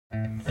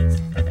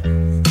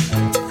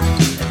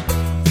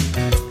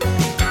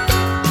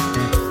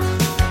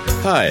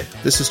Hi,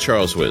 this is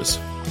Charles Wiz.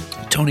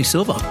 Tony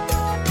Silva.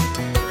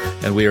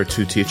 And we are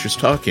Two Teachers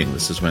Talking.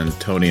 This is when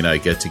Tony and I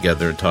get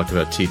together and talk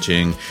about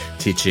teaching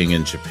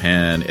in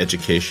Japan,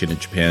 education in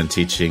Japan,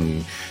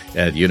 teaching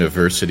at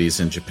universities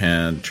in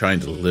Japan, trying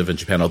to live in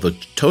Japan, although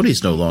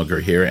Tony's no longer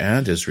here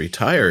and is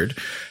retired.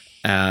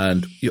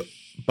 And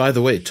by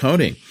the way,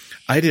 Tony,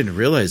 I didn't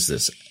realize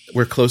this.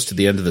 We're close to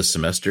the end of the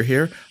semester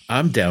here.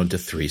 I'm down to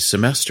 3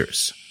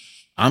 semesters.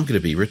 I'm going to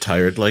be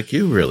retired like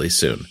you really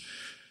soon.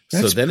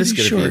 So then it's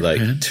going to be like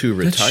man. 2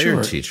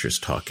 retired teachers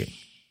talking.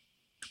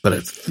 But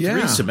at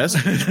 3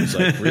 semesters was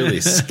like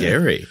really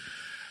scary.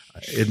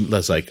 It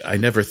was like I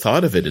never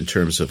thought of it in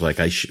terms of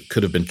like I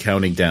could have been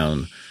counting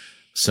down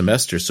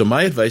semesters. So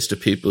my advice to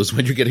people is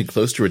when you're getting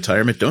close to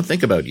retirement, don't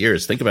think about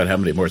years. Think about how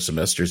many more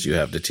semesters you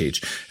have to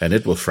teach, and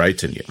it will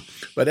frighten you.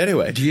 But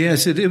anyway.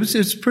 Yes,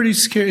 it's pretty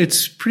scary.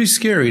 It's pretty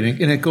scary,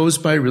 and it goes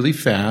by really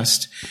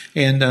fast.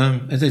 And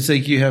it's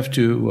like you have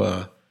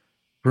to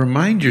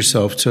remind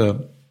yourself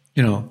to,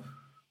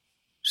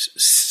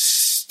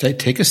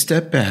 take a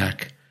step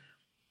back.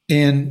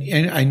 And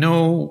I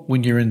know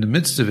when you're in the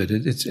midst of it,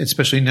 it's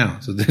especially now.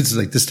 So this is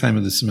like this time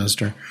of the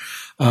semester.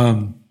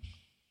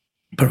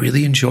 But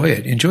really enjoy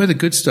it. Enjoy the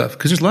good stuff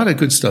because there's a lot of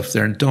good stuff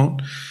there. And don't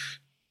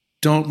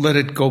let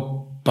it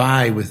go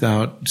by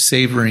without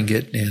savoring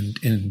it and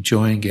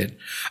enjoying it.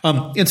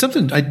 And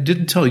something I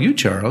didn't tell you,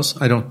 Charles,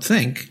 I don't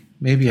think.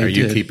 Maybe I did. Are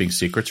you keeping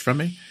secrets from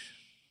me?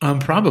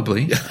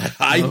 Probably.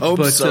 I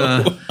hope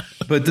so.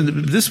 But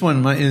this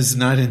one is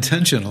not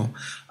intentional.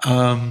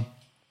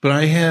 But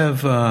I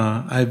have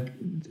I've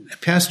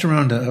passed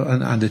around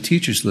on the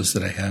teachers list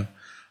that I have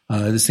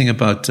this thing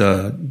about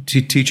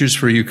teachers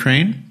for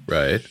Ukraine,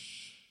 right?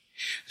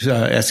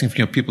 Asking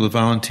for people to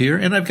volunteer,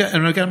 and I've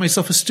got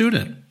myself a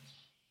student.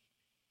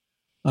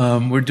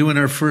 We're doing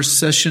our first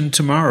session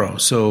tomorrow,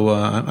 so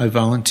I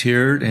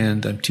volunteered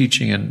and I'm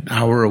teaching an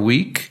hour a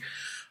week.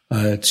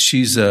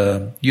 She's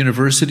a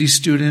university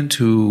student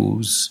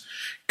whose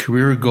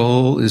career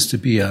goal is to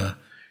be a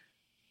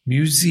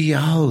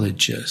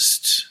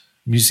museologist.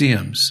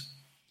 Museums.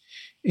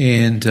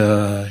 And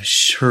her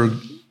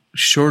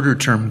shorter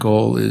term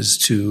goal is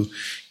to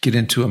get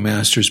into a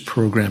master's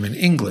program in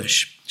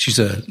English. She's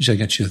a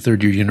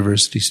third year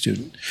university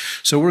student.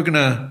 So we're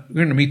gonna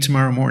meet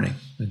tomorrow morning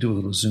and do a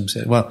little Zoom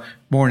set. Well,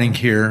 morning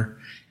here,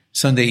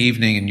 Sunday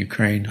evening in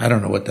Ukraine. I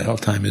don't know what the hell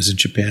time is in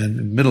Japan, in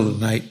the middle of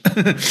the night.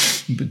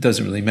 It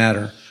doesn't really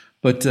matter.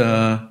 But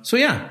so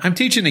yeah, I'm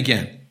teaching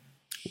again.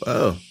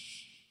 Wow.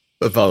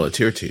 But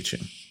volunteer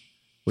teaching,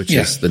 which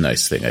is the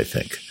nice thing, I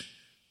think.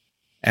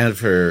 And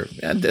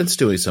it's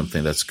doing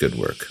something that's good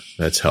work.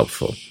 That's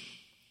helpful.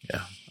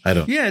 Yeah.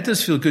 Yeah, it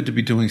does feel good to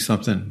be doing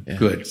something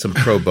good. Some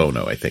pro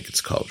bono, I think it's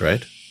called,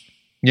 right?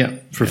 Yeah,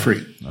 for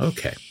free.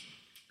 Okay.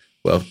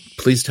 Well,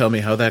 please tell me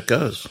how that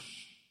goes.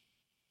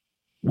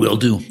 Will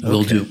do.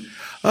 Will do.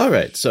 All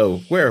right.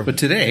 So But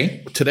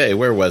today,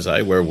 where was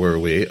I? Where were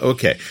we?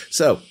 Okay.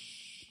 So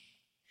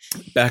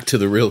back to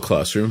the real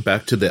classroom,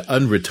 back to the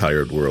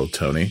unretired world,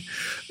 Tony,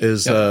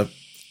 is, Tony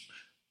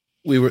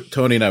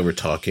and I were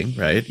talking,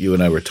 right? You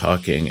and I were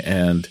talking,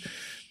 and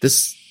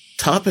this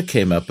topic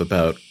came up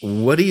about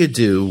what do you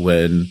do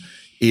when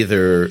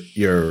either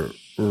you're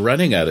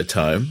running out of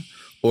time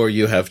or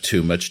you have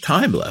too much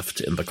time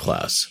left in the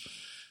class.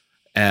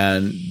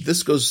 And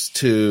this goes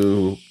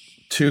to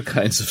 2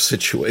 kinds of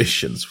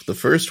situations. The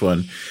first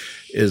one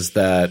is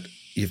that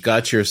you've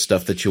got your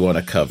stuff that you want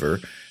to cover,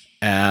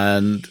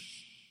 and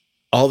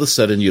all of a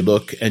sudden you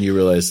look and you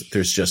realize that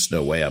there's just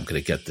no way I'm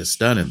going to get this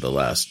done in the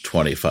last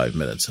 25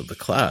 minutes of the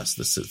class.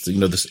 This is,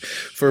 this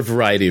for a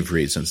variety of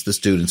reasons. The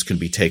students can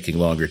be taking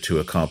longer to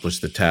accomplish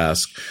the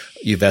task.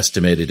 You've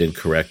estimated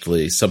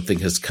incorrectly.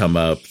 Something has come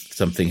up.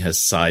 Something has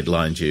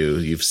sidelined you.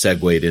 You've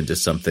segued into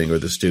something, or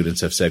the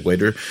students have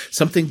segued, or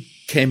something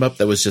came up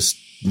that was just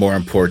more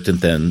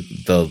important than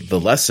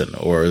the lesson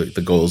or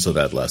the goals of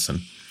that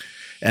lesson.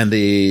 And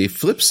the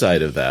flip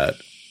side of that,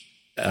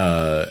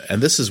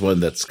 and this is one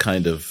that's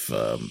kind of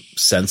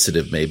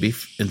sensitive maybe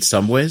in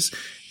some ways,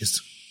 is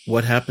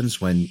what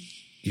happens when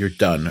you're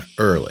done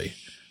early,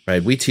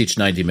 right? We teach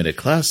 90-minute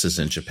classes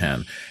in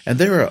Japan, and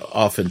there are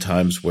often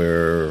times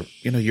where,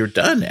 you're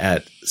done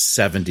at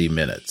 70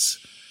 minutes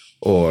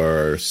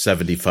or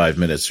 75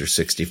 minutes or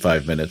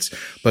 65 minutes.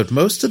 But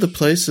most of the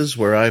places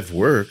where I've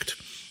worked,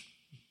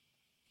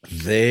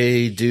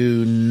 they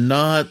do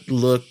not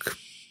look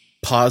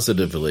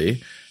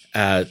positively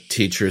at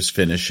teachers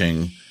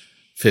finishing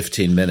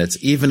 15 minutes,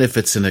 even if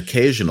it's an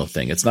occasional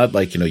thing. It's not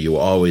like, you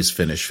always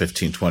finish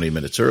 15, 20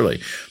 minutes early.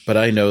 But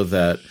I know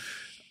that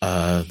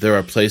there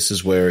are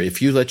places where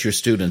if you let your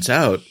students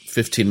out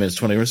 15 minutes,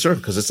 20 minutes early,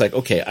 because it's like,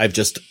 okay, I've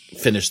just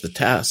finished the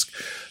task,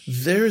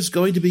 there's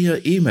going to be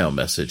an email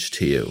message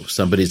to you.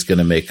 Somebody's going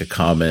to make a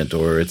comment,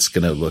 or it's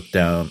going to look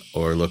down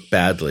or look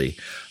badly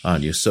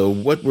on you. So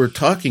what we're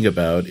talking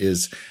about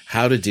is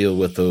how to deal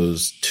with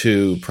those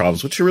 2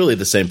 problems, which are really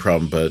the same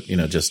problem, but,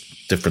 just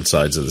different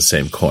sides of the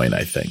same coin,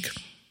 I think.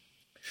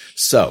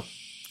 So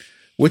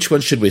Which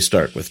one should we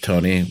start with,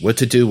 Tony? What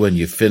to do when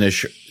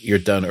you're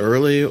done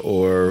early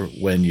or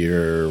when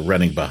you're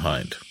running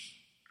behind?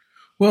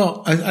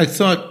 Well, I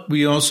thought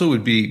we also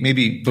would be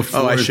maybe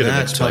before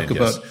that talk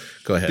about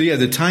Go ahead.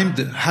 the time,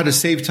 how to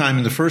save time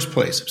in the first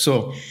place.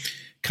 So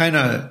kind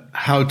of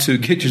how to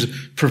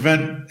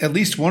prevent at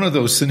least one of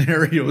those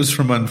scenarios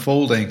from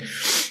unfolding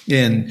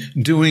and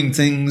doing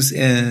things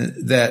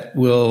that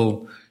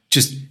will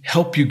just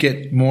help you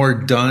get more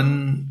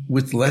done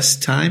with less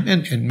time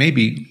and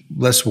maybe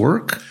less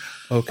work.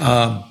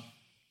 Okay.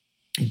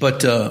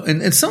 But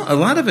a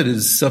lot of it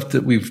is stuff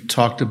that we've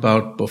talked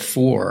about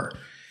before.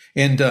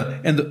 And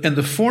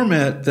the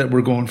format that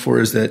we're going for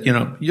is that,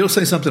 you'll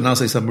say something, I'll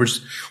say something.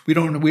 We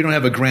don't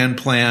have a grand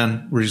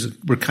plan.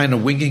 We're kind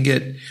of winging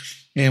it,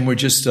 and we're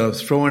just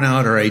throwing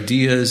out our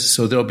ideas.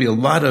 So there'll be a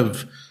lot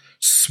of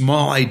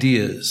small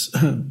ideas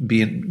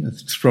being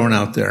thrown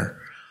out there.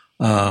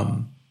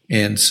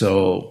 And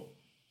so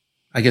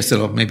I guess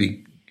that'll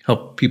maybe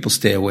help people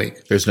stay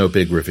awake. There's no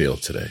big reveal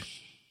today.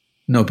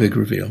 No big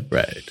reveal.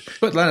 Right.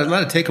 But a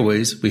lot of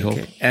takeaways, we hope.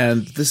 Okay.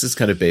 And this is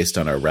kind of based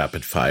on our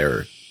rapid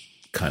fire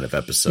kind of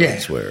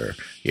episodes where,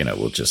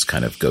 we'll just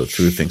kind of go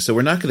through things. So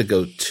we're not going to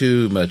go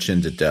too much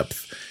into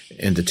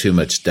too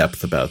much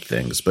depth about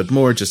things, but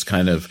more just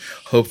kind of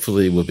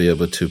hopefully we'll be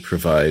able to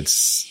provide,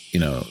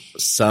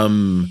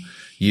 some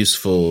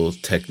useful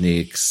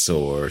techniques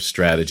or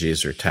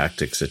strategies or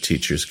tactics that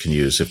teachers can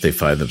use if they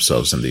find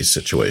themselves in these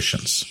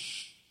situations.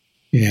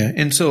 Yeah.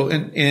 And so,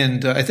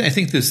 I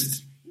think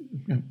this,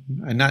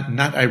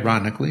 not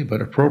ironically,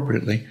 but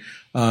appropriately,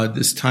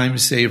 this time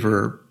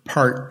saver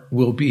part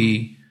will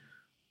be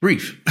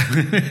brief.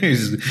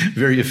 He's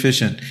very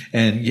efficient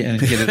and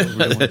get it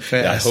over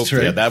fast. I hope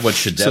that one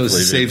should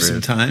definitely save some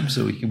time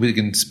so we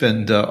can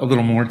spend a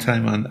little more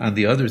time on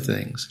the other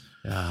things.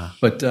 Yeah.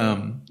 But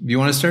you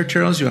want to start,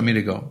 Charles? You want me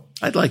to go?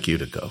 I'd like you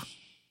to go.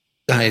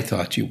 I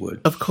thought you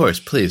would. Of course,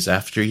 please,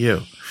 after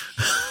you.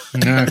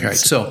 Okay.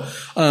 So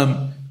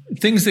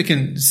things that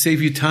can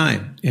save you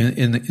time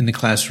in the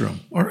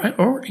classroom or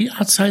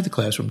outside the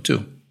classroom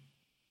too.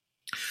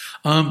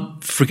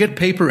 Forget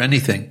paper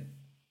anything.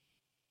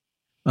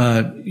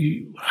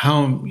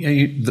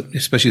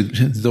 Especially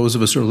those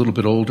of us who are a little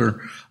bit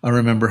older, I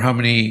remember how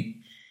many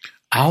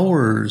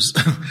hours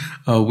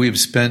we've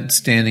spent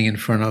standing in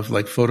front of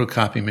like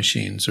photocopy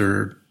machines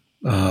or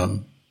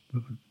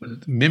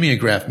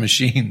mimeograph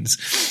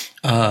machines.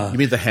 You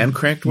mean the hand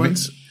cranked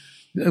ones?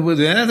 Well,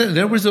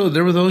 there were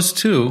those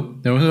too.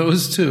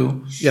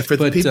 Yeah, for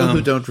the people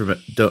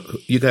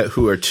who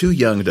who are too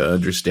young to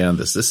understand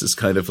this is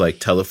kind of like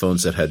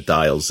telephones that had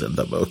dials in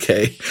them.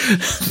 Okay,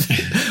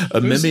 a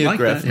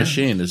mimeograph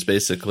machine is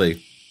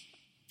basically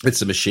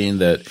it's a machine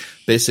that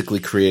basically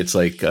creates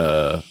like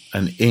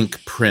an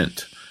ink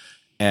print,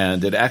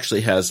 and it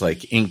actually has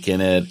like ink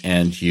in it,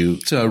 and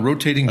it's a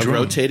rotating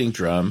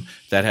drum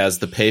that has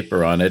the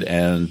paper on it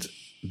and.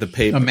 The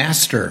paper, a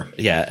master.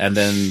 Yeah, and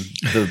then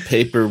the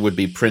paper would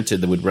be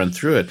printed that would run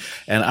through it.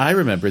 And I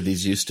remember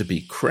these used to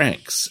be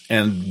cranks.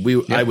 And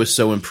I was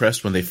so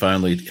impressed when they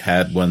finally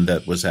had one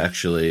that was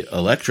actually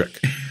electric.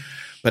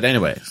 But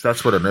anyway, so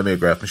that's what a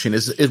mimeograph machine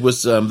is. It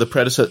was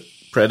the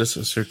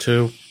predecessor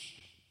to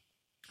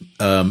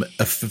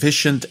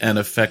efficient and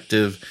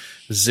effective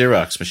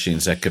Xerox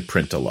machines that could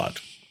print a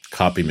lot,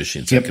 copy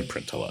machines that could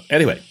print a lot.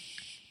 Anyway.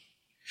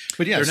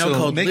 But yeah, they're now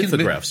called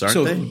lithographs,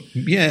 aren't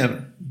they? Yeah.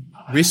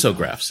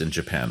 Risographs in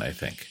Japan, I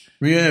think.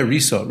 Yeah,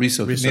 Riso.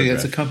 Maybe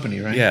that's a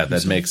company, right? Yeah,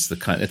 that makes the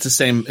kind. It's the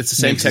same. It's the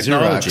same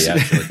technology,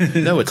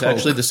 actually. No, it's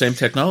actually the same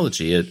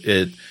technology. But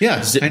it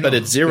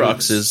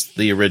Xeroxes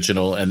the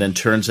original and then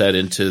turns that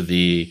into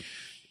the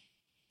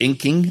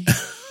inking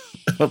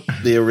of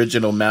the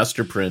original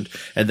master print,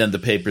 and then the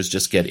papers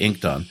just get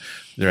inked on.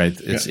 Right?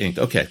 It's inked.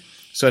 Okay.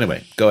 So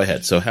anyway, go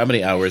ahead. So how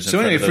many hours?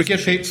 Forget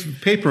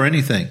paper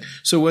anything.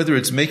 So whether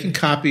it's making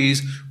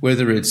copies,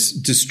 whether it's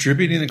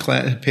distributing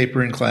the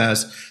paper in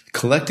class,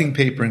 collecting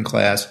paper in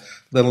class,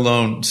 let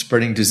alone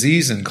spreading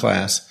disease in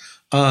class,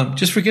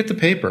 just forget the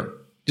paper.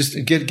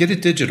 Just get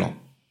it digital.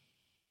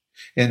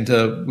 And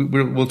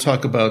we'll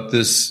talk about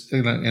this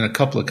in a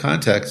couple of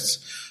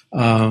contexts.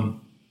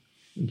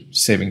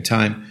 Saving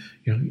time.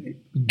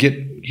 Get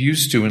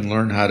used to and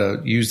learn how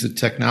to use the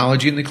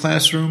technology in the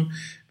classroom.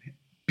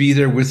 Be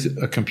there with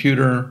a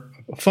computer,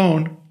 a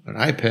phone, an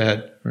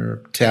iPad,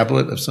 or a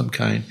tablet of some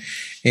kind,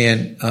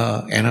 and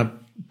a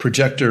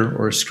projector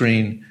or a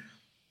screen.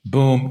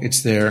 Boom,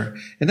 it's there.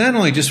 And not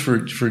only just for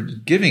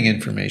giving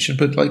information,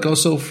 but like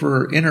also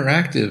for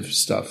interactive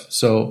stuff.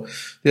 So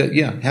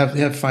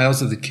have files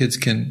that the kids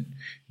can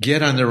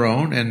get on their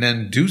own and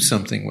then do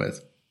something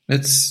with.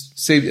 It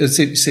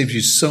saves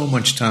you so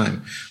much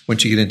time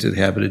once you get into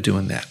the habit of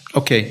doing that.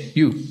 Okay,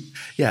 you.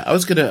 Yeah, I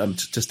was going to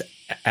just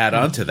add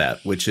on to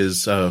that, which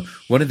is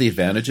one of the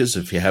advantages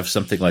if you have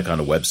something like on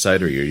a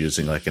website or you're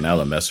using like an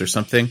LMS or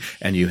something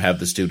and you have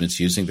the students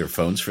using their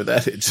phones for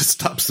that, it just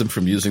stops them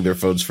from using their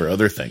phones for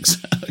other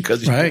things.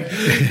 Right.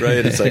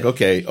 Right. It's like,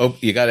 okay,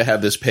 you got to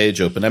have this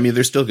page open. I mean,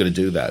 they're still going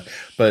to do that.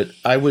 But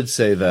I would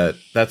say that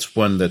that's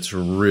one that's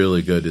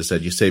really good, is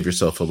that you save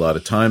yourself a lot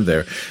of time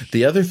there.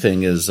 The other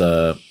thing is,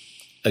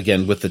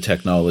 again, with the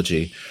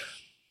technology,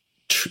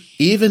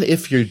 even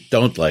if you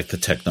don't like the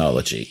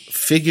technology,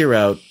 figure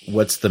out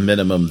what's the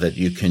minimum that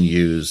you can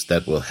use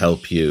that will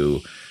help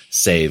you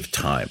save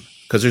time.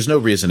 Because there's no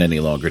reason any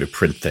longer to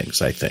print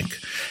things, I think.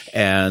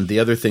 And the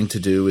other thing to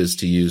do is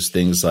to use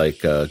things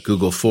like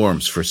Google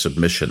Forms for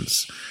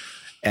submissions.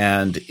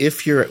 And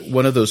if you're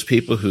one of those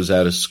people who's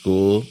out of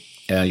school,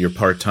 you're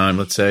part-time,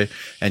 let's say,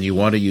 and you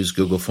want to use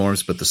Google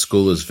Forms, but the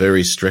school is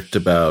very strict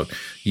about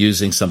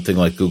using something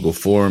like Google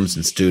Forms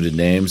and student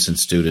names and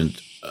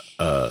student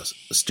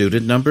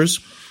numbers.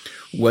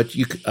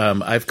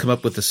 I've come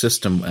up with a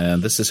system,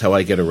 and this is how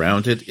I get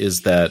around it,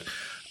 is that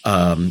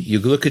you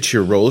look at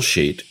your roll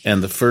sheet,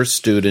 and the first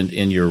student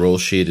in your roll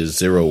sheet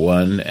is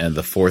 01, and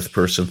the fourth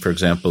person, for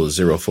example, is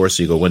 04.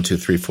 So you go 1, 2,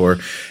 3, 4,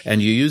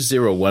 and you use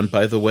 01,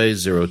 by the way,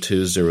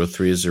 02,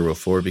 03,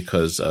 04,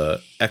 because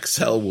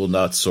Excel will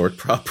not sort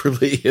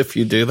properly if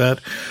you do that.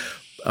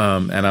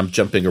 And I'm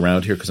jumping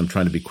around here because I'm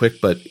trying to be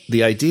quick, but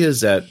the idea is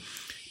that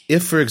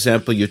if, for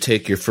example, you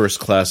take your first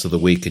class of the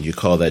week and you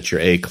call that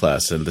your A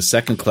class, and the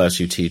second class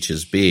you teach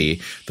is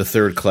B, the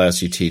third class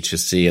you teach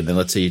is C, and then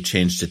let's say you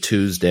change to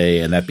Tuesday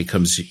and that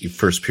becomes your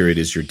first period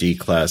is your D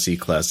class, E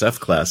class, F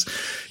class.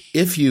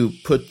 If you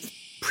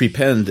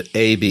prepend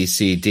A, B,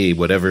 C, D,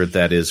 whatever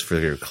that is for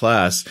your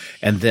class,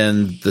 and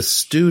then the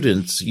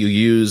students, you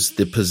use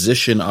the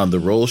position on the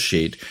roll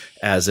sheet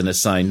as an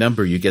assigned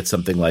number, you get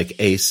something like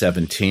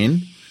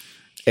A17.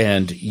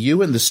 And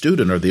you and the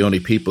student are the only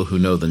people who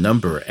know the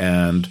number,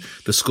 and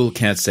the school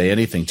can't say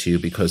anything to you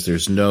because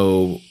there's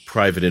no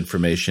private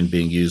information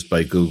being used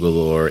by Google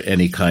or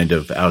any kind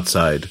of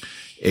outside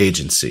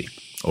agency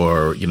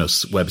or,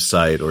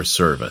 website or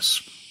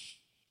service.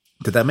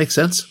 Did that make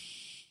sense?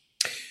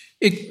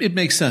 It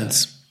makes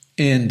sense.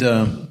 And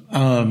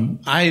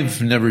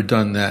I've never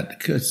done that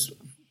because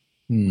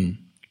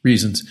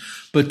reasons.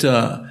 But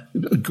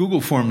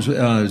Google Forms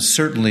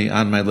certainly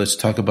on my list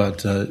talk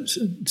about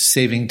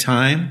saving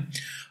time.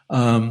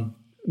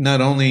 Not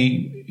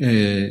only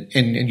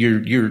and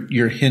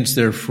your hints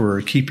there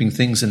for keeping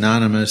things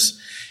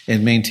anonymous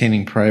and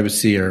maintaining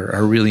privacy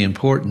are really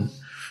important.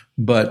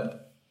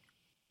 But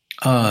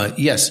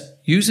yes,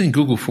 using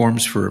Google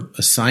Forms for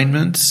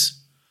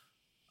assignments,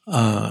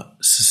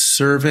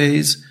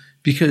 surveys,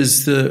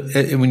 because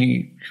when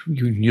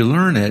you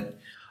learn it.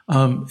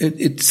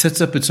 It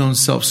sets up its own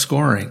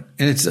self-scoring,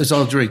 and it's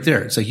all right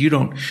there. It's like you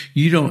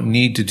don't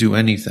need to do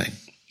anything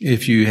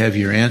if you have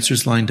your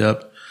answers lined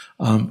up.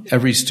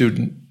 Every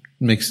student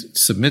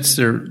submits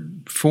their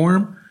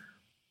form.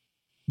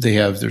 They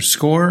have their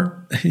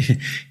score.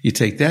 You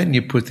take that and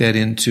you put that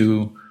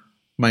into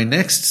my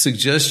next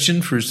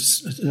suggestion for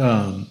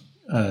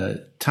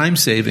time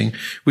saving,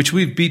 which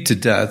we've beat to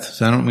death.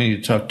 So I don't mean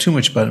to talk too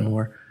much about it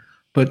more.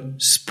 But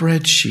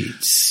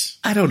spreadsheets.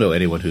 I don't know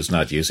anyone who's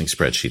not using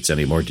spreadsheets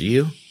anymore. Do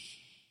you?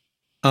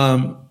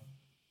 I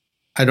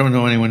don't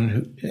know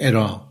anyone at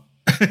all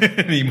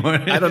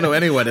anymore. I don't know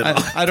anyone at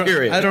all.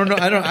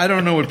 I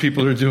don't know what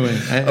people are doing.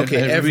 I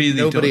really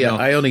nobody. Don't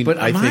know.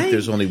 I think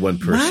there's only one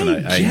person I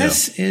know. My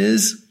guess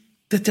is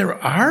that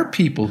there are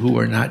people who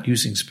are not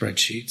using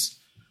spreadsheets.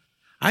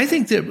 I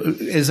think that,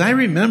 as I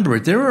remember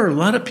it, there are a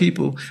lot of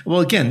people.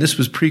 Well, again, this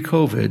was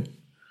pre-COVID.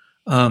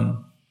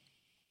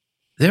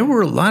 There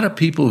were a lot of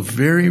people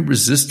very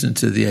resistant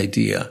to the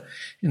idea.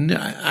 And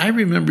I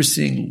remember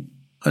seeing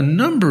a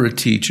number of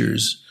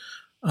teachers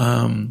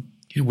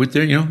with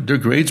their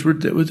grades were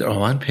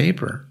all on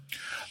paper.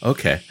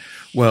 Okay.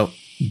 Well,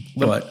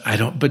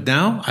 but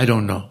now I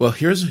don't know. Well,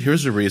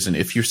 here's a reason.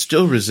 If you're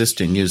still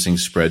resisting using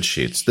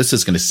spreadsheets, this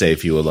is going to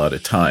save you a lot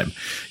of time,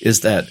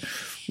 is that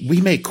we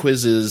make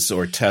quizzes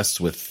or tests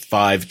with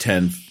 5,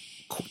 10,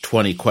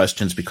 20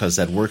 questions because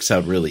that works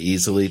out really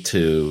easily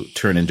to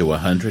turn into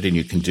 100 and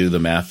you can do the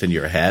math in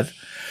your head.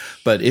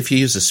 But if you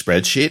use a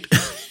spreadsheet,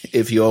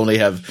 if you only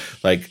have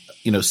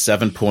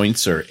 7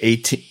 points or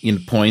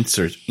 18 points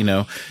or,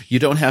 you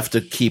don't have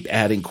to keep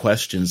adding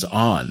questions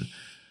on,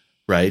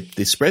 right?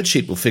 The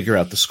spreadsheet will figure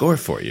out the score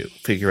for you,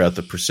 figure out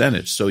the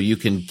percentage. So you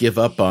can give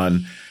up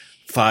on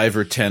 5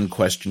 or 10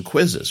 question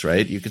quizzes,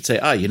 right? You could say,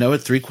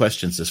 3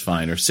 questions is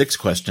fine or 6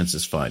 questions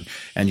is fine.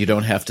 And you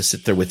don't have to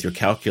sit there with your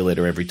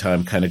calculator every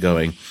time kind of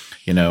going,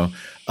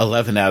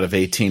 11 out of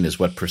 18 is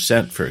what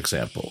percent, for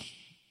example.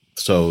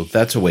 So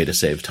that's a way to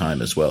save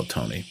time as well,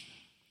 Tony.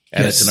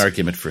 And It's an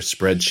argument for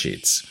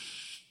spreadsheets.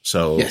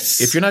 So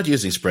If you're not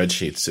using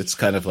spreadsheets, it's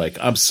kind of like,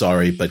 I'm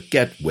sorry, but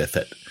get with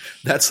it.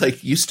 That's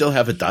like, you still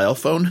have a dial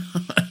phone?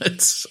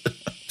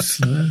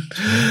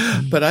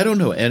 But I don't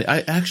know. And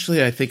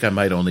I think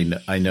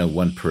I know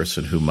one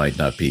person who might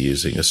not be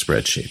using a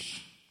spreadsheet.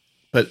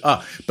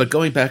 But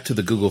going back to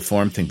the Google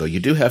Form thing, though, you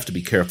do have to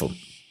be careful.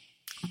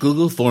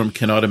 Google Form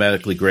can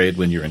automatically grade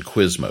when you're in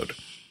quiz mode,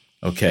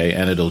 okay,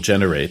 and it'll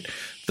generate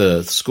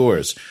the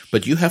scores.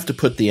 But you have to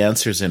put the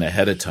answers in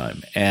ahead of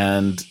time.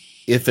 And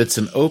if it's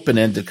an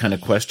open-ended kind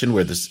of question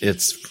where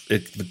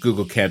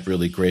Google can't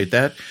really grade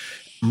that,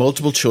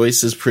 multiple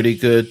choice is pretty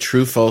good.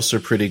 True, false are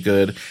pretty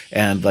good.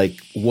 And like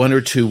 1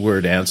 or 2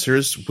 word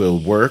answers will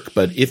work.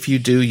 But if you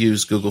do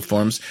use Google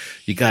Forms,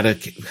 you got to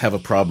have a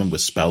problem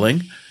with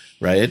spelling,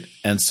 right?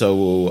 And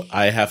so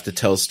I have to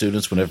tell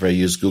students whenever I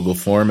use Google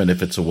Form, and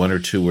if it's a 1 or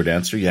 2 word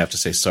answer, you have to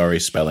say, sorry,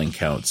 spelling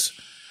counts,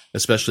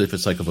 especially if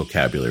it's like a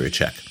vocabulary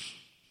check.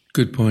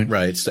 Good point.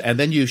 Right. So, and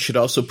then you should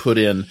also put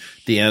in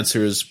the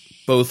answers,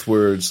 both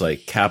words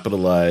like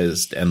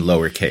capitalized and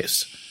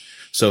lowercase.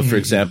 So, for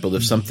example,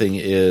 if something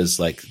is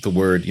like the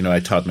word, I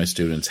taught my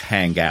students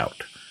hang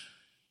out,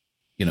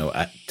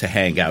 to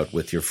hang out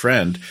with your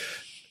friend,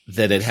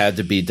 that it had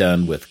to be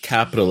done with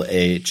capital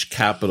H,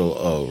 capital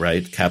O,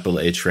 right? Capital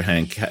H for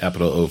hang,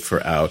 capital O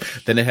for out.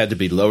 Then it had to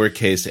be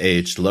lowercase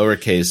h,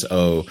 lowercase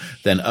o,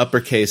 then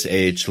uppercase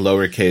H,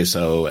 lowercase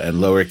o, and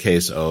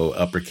lowercase o,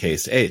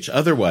 uppercase H.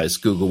 Otherwise,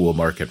 Google will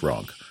mark it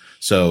wrong.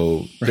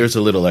 So there's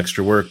a little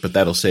extra work, but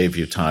that'll save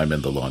you time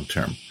in the long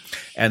term.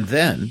 And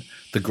then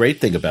the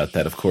great thing about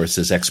that, of course,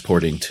 is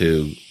exporting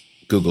to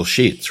Google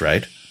Sheets,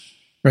 right?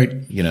 Right.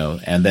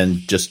 And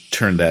then just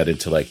turn that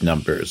into like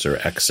numbers or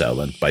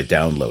Excel and by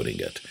downloading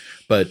it.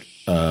 But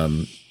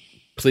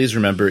please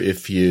remember,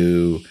 if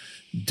you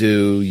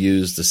do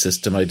use the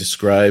system I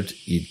described,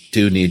 you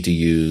do need to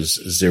use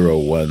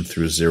 01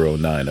 through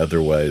 09.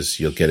 Otherwise,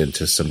 you'll get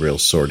into some real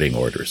sorting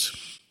orders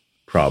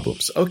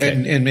problems. Okay.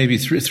 And maybe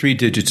three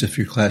digits if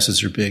your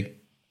classes are big.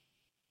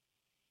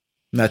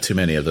 Not too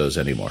many of those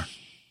anymore.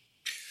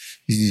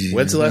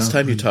 When's the last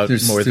time you taught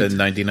more than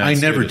 99 I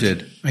students?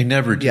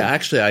 never did. Yeah,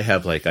 actually, I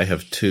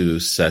have 2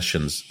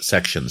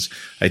 sections.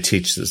 I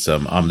teach this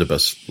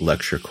omnibus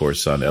lecture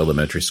course on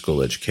elementary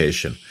school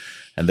education,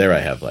 and there I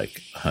have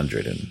like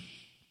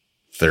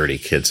 130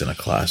 kids in a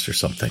class or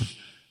something.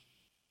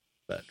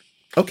 But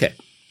okay,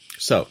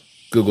 so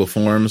Google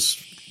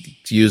Forms,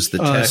 use the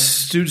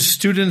text.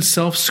 Student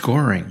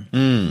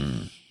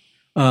self-scoring.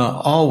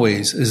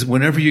 Always is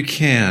whenever you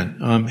can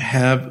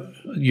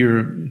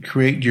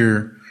create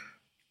your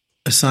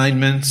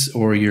assignments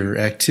or your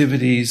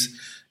activities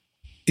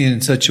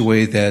in such a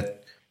way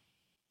that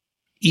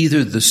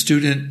either the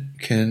student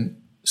can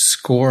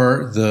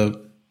score the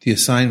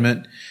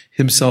assignment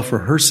himself or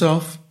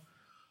herself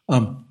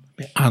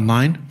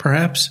online,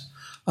 perhaps,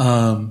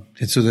 and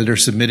so that they're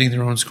submitting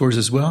their own scores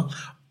as well.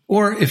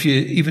 Or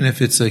even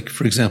if it's like,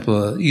 for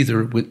example,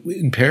 either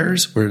in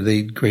pairs where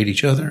they grade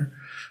each other,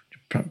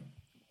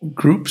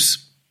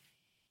 groups.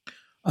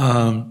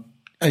 Again,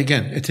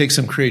 it takes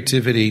some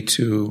creativity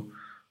to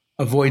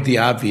avoid the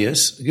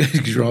obvious.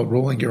 You're all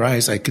rolling your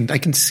eyes. I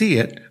can see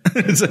it.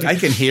 Like, I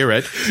can hear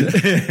it.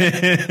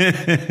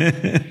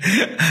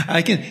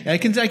 I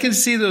can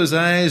see those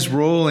eyes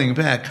rolling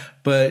back.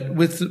 But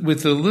with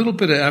a little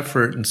bit of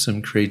effort and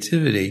some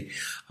creativity,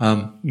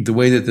 the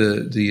way that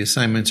the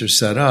assignments are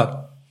set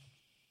up,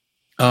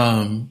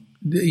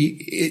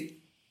 it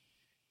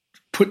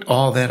put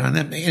all that on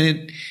them,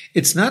 and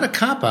it's not a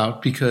cop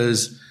out,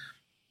 because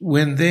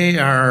when they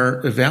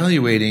are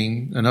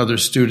evaluating another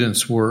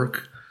student's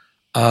work,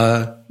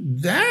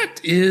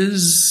 that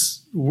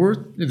is worth.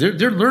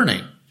 They're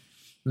learning.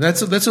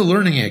 That's a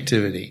learning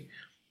activity.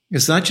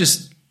 It's not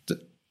just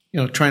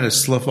trying to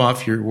slough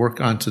off your work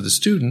onto the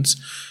students.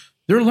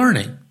 They're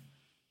learning,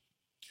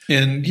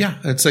 and yeah,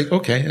 it's like,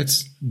 okay,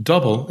 it's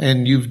double,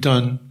 and you've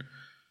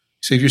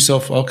save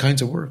yourself all kinds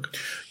of work.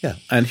 Yeah,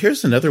 and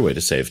here's another way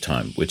to save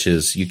time, which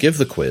is you give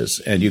the quiz,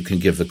 and you can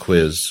give the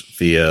quiz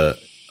via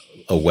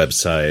a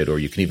website, or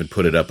you can even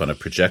put it up on a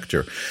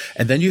projector,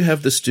 and then you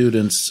have the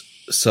students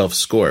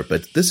self-score.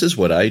 But this is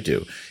what I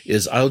do,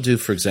 is I'll do,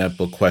 for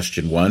example,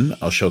 question 1.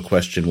 I'll show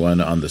question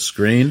 1 on the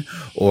screen,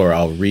 or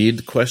I'll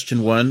read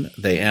question 1.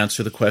 They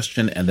answer the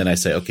question, and then I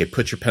say, okay,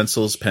 put your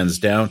pens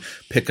down,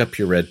 pick up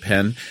your red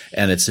pen,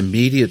 and it's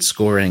immediate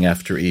scoring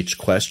after each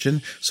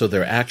question. So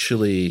they're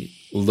actually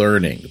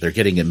learning. They're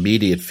getting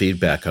immediate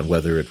feedback on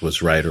whether it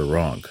was right or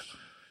wrong.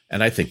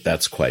 And I think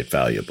that's quite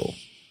valuable.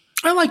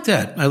 I like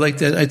that. I like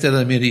that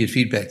immediate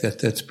feedback.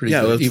 That's pretty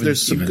good. Yeah,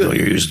 there's some even good. Though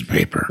you're using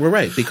paper. We're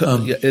right,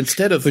 because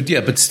instead of,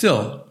 but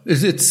still,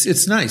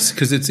 it's nice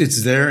because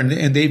it's there,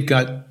 and they've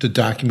got the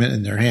document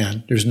in their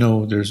hand. There's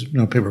no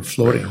paper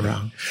floating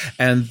around.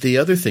 And the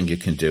other thing you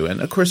can do,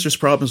 and of course, there's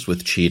problems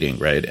with cheating,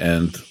 right?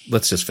 And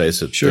let's just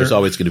face it, There's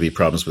always going to be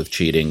problems with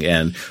cheating.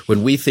 And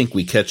when we think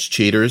we catch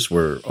cheaters,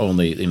 we're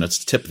only it's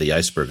the tip of the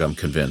iceberg. I'm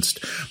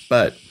convinced,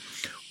 but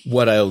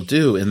what I'll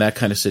do in that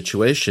kind of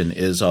situation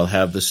is I'll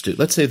have the student,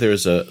 let's say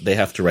they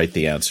have to write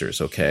the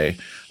answers, okay?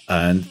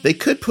 And they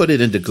could put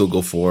it into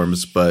Google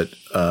Forms, but,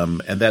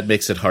 and that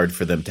makes it hard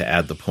for them to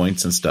add the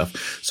points and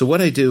stuff. So what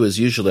I do is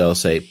usually I'll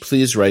say,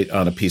 please write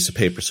on a piece of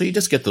paper. So you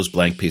just get those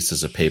blank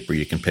pieces of paper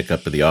you can pick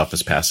up at the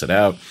office, pass it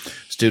out.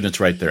 Students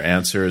write their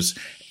answers.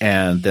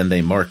 And then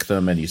they mark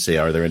them and you say,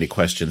 are there any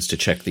questions, to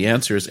check the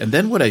answers? And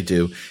then what I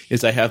do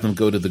is I have them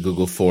go to the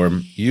Google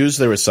form, use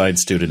their assigned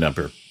student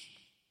number,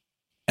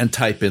 and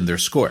type in their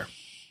score.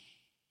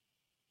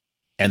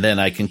 And then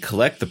I can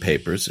collect the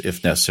papers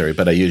if necessary,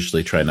 but I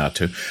usually try not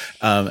to.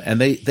 And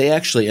they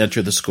actually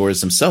enter the scores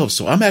themselves.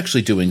 So I'm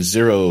actually doing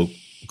zero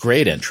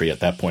grade entry at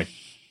that point.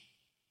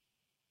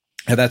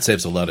 And that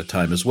saves a lot of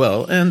time as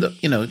well. And,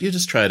 you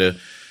just try to,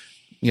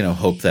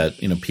 hope that,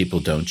 people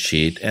don't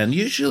cheat. And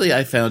usually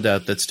I found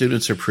out that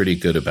students are pretty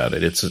good about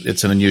it.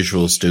 It's an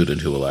unusual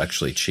student who will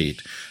actually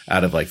cheat.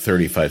 Out of like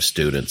 35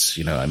 students,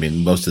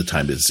 most of the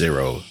time it's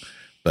zero.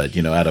 But,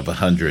 out of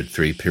 100,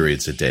 3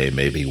 periods a day,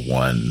 maybe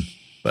 1.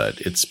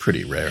 But it's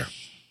pretty rare.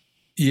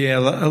 Yeah,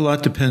 a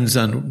lot depends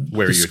on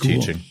where you're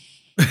school. Teaching.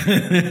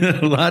 A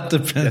lot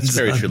depends. That's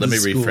very on true. Let me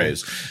school.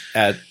 rephrase.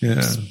 At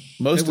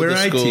most of the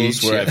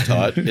schools where I've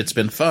taught, it's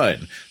been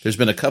fine. There's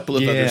been a couple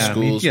of other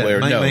schools where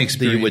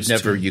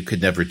you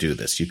could never do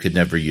this. You could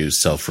never use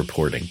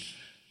self-reporting.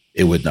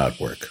 It would not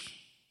work.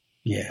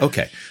 Yeah.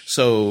 Okay.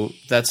 So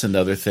that's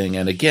another thing.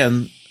 And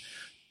again,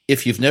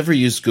 if you've never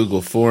used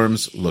Google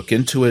Forms, look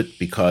into it,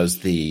 because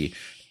the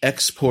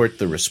export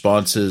the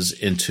responses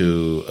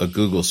into a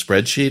Google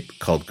spreadsheet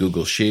called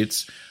Google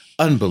Sheets,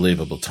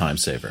 unbelievable time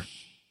saver.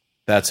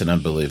 That's an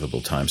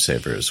unbelievable time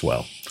saver as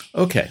well.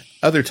 Okay.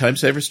 Other time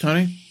savers,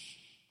 Tony?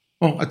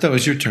 Oh, I thought it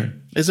was your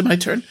turn. Is it my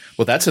turn?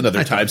 Well, that's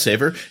another time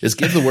saver, is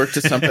give the work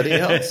to somebody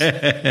else.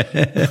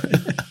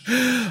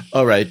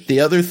 All right. The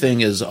other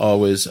thing is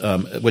always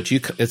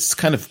it's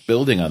kind of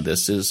building on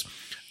this, is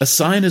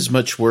assign as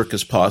much work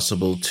as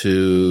possible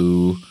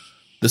to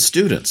the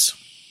students.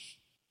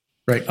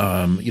 Right.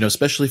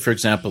 Especially, for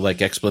example,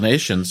 like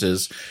explanations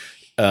is,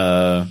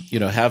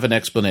 have an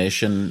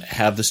explanation,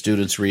 have the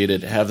students read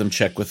it, have them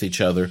check with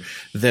each other,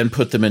 then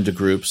put them into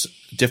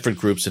different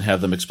groups, and have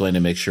them explain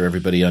and make sure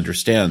everybody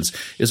understands,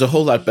 is a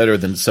whole lot better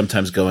than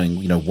sometimes going,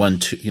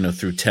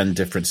 through 10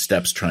 different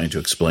steps trying to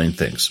explain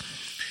things.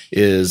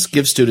 Is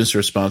give students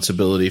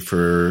responsibility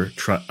for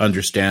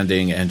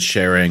understanding and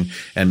sharing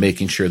and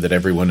making sure that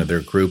everyone in their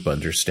group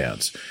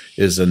understands,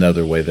 is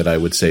another way that I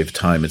would save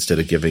time, instead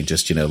of giving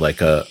just, like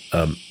a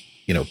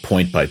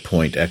point by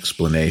point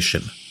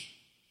explanation.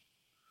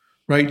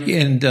 Right.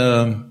 And,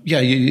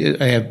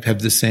 I have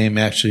the same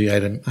actually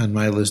item on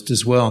my list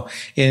as well.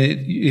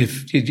 And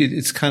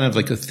it's kind of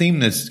like a theme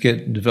that's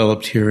getting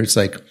developed here. It's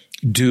like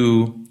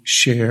do,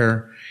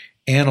 share,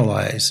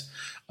 analyze,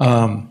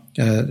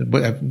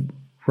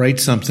 write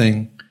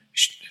something.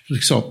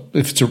 So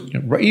if it's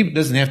it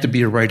doesn't have to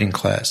be a writing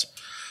class.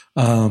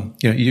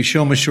 You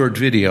show them a short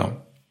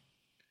video.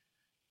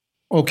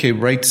 Okay,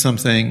 write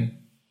something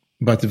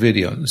about the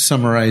video,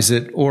 summarize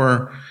it,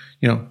 or,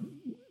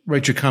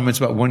 write your comments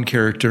about one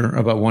character,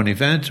 about one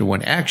event or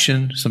one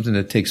action, something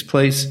that takes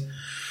place.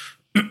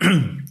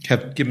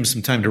 Give them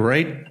some time to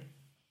write.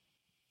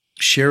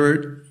 Share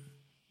it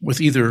with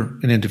either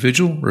an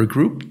individual or a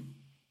group.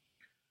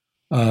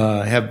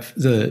 Have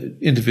the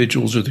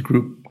individuals or the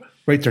group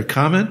write their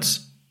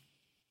comments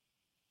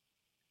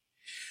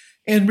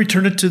and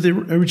return it to the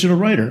original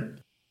writer.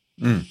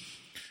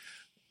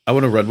 I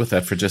want to run with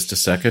that for just a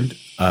second.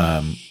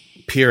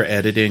 Peer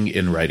editing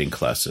in writing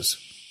classes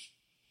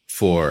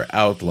for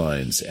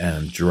outlines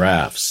and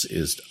drafts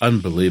is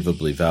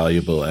unbelievably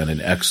valuable and an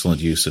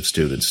excellent use of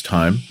students'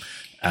 time.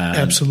 And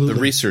absolutely. The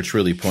research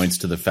really points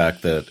to the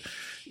fact that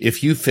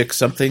if you fix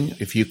something,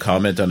 if you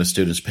comment on a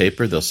student's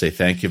paper, they'll say,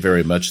 thank you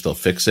very much. They'll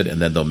fix it, and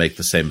then they'll make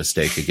the same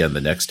mistake again the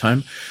next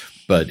time.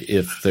 But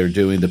if they're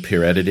doing the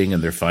peer editing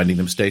and they're finding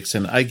the mistakes,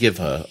 and I give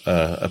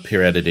a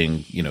peer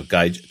editing,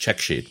 guide check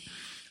sheet,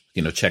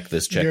 check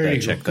this, check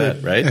that, check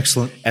that, right?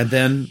 Excellent. And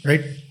then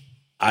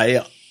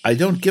I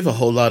don't give a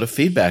whole lot of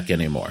feedback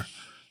anymore.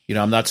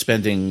 I'm not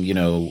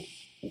spending,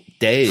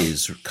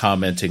 days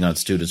commenting on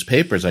students'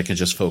 papers. I can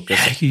just focus.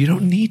 Yeah, you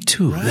don't need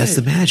to. Right. That's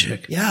the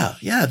magic. Yeah.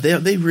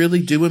 They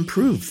really do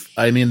improve.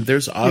 I mean,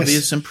 there's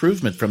obvious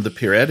improvement from the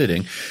peer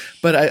editing,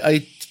 but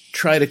I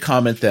try to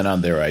comment then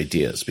on their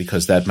ideas,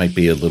 because that might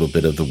be a little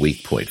bit of the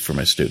weak point for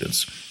my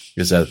students,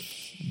 is that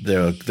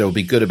they'll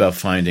be good about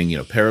finding,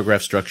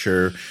 paragraph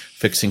structure,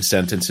 fixing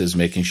sentences,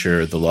 making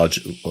sure the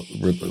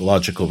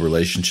logical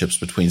relationships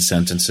between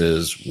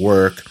sentences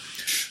work.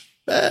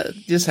 You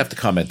just have to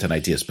comment on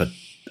ideas. But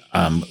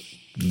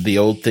the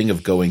old thing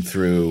of going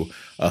through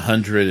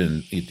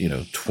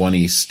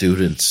 120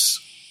 students'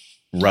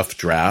 rough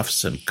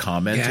drafts and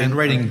commenting. Yeah, and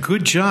writing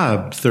good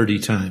job 30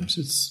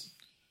 times.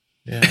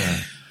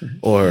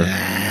 Or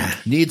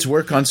needs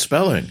work on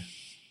spelling.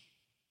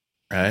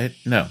 Right?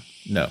 No.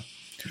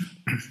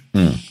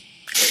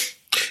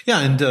 Yeah,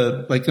 and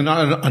like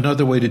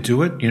another way to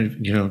do it,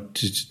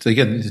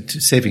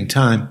 to saving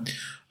time.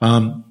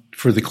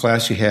 For the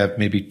class, you have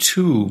maybe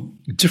 2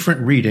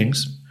 different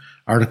readings: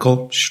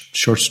 article,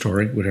 short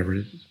story,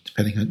 whatever,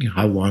 depending on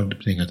how long,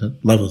 depending on the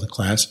level of the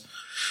class.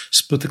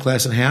 Split the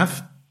class in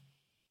half.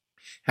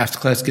 Half the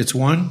class gets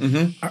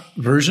one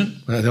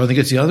version, the other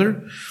gets the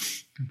other.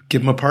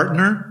 Give them a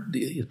partner.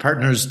 The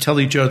partners tell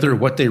each other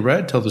what they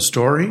read, tell the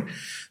story.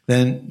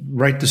 then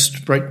write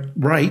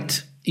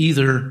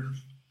either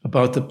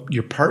about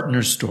your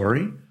partner's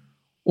story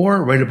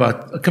or write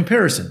about a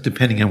comparison,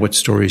 depending on what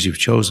stories you've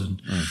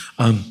chosen.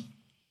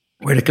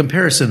 Write a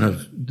comparison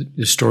of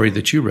the story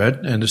that you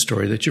read and the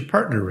story that your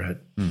partner read.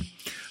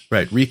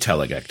 Right.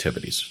 Retelling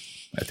activities,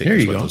 I think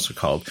is what those are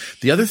called.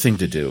 The other thing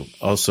to do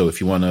also,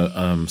 if you want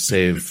to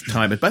save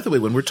time, and by the way,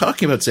 when we're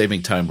talking about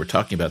saving time, we're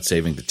talking about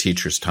saving the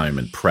teacher's time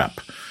in prep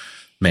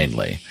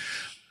mainly.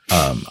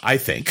 I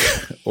think,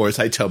 or as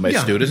I tell my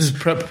students. This is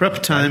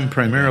prep time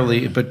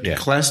primarily, but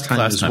class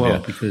time as well.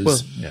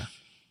 Because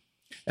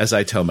as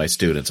I tell my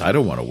students, I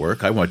don't want to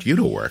work. I want you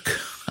to work.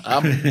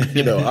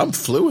 I'm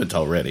fluent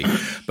already.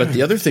 But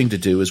the other thing to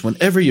do is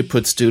whenever you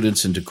put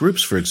students into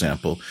groups, for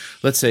example,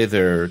 let's say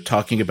they're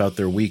talking about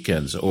their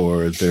weekends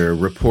or they're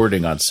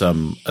reporting on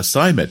some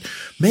assignment,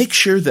 make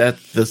sure that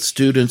the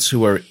students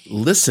who are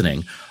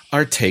listening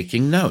are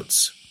taking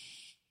notes.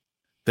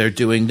 They're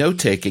doing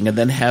note-taking, and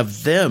then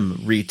have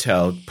them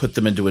retell, put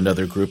them into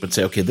another group and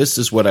say, okay, this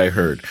is what I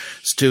heard.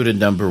 Student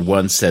number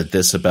 1 said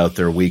this about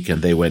their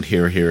weekend. They went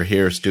here, here,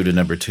 here. Student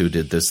number 2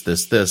 did this,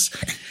 this, this.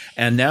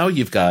 And now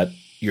you've got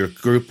your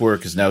group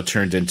work is now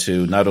turned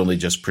into not only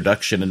just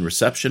production and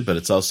reception, but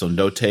it's also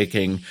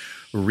note-taking,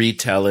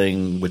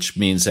 retelling, which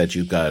means that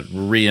you've got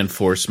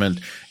reinforcement,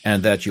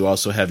 and that you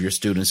also have your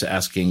students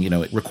asking,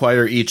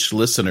 require each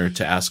listener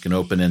to ask an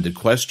open-ended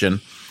question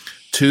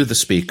to the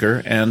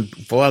speaker, and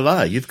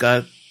voila, you've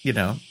got,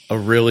 a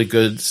really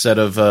good set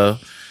of,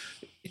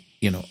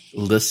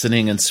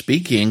 listening and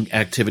speaking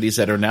activities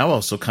that are now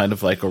also kind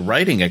of like a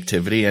writing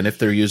activity. And if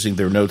they're using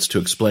their notes to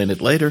explain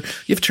it later,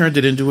 you've turned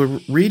it into a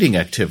reading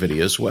activity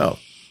as well.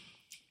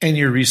 And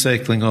you're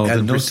recycling all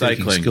the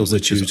note-taking skills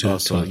that you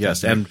also,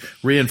 yes, and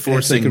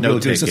reinforcing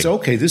note-taking.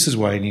 Okay, this is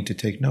why I need to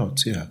take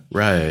notes, yeah.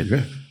 Right,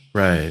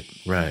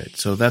 right.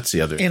 So that's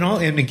the other thing.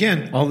 And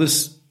again, all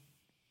this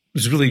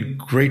is really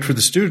great for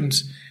the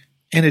students,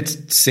 and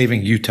it's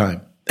saving you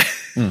time.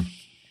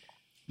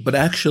 But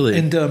actually,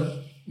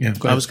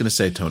 I was going to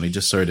say, Tony,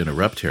 just sorry to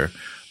interrupt here,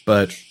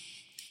 but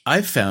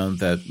I found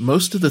that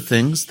most of the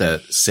things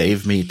that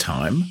save me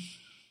time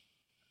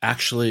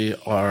actually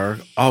are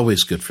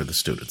always good for the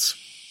students.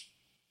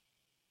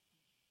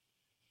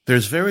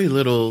 There's very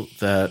little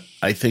that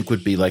I think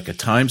would be like a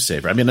time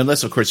saver. I mean,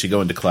 unless, of course, you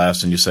go into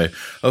class and you say,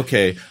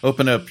 okay,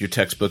 open up your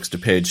textbooks to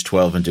page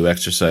 12 and do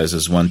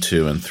exercises 1,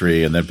 2, and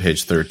 3, and then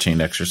page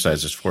 13,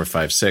 exercises 4,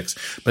 5,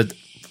 6. But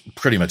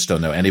pretty much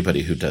don't know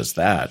anybody who does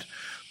that.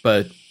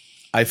 But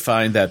I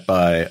find that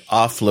by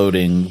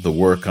offloading the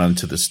work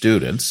onto the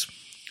students,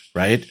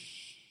 right,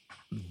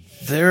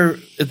 they're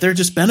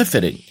just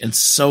benefiting in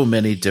so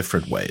many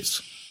different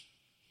ways.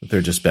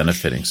 They're just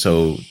benefiting.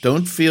 So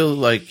don't feel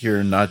like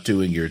you're not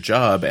doing your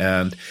job.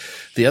 And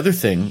the other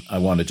thing I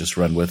want to just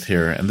run with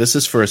here, and this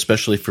is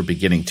especially for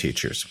beginning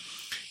teachers,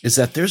 is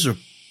that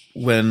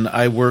when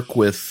I work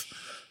with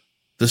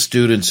the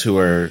students who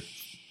are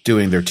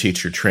doing their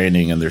teacher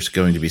training and there's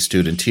going to be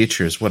student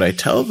teachers, what I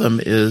tell them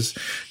is,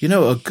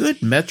 a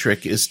good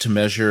metric is to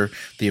measure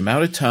the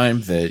amount of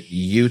time that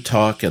you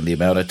talk and the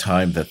amount of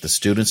time that the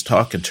students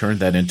talk and turn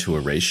that into a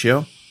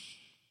ratio.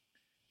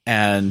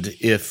 And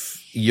if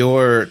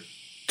your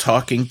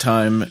talking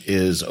time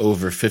is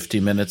over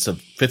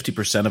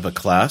 50% of a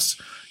class,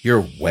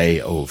 you're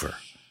way over.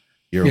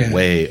 You're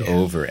way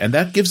over. And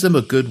that gives them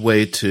a good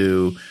way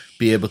to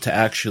be able to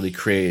actually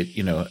create,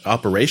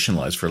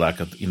 operationalize, for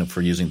lack of,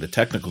 for using the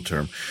technical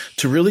term,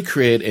 to really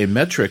create a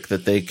metric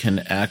that they can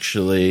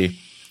actually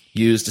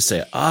use to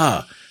say,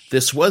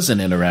 this was an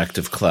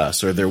interactive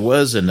class, or there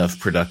was enough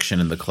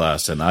production in the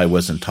class and I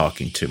wasn't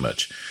talking too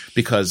much.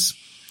 Because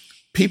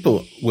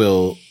people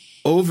will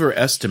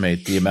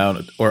overestimate the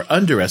amount or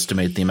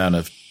underestimate the amount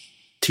of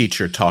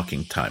teacher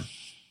talking time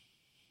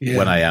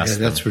when I ask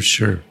them. That's for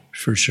sure.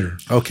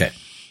 Okay.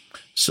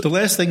 So the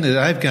last thing that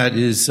I've got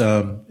is,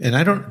 and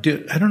I don't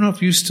know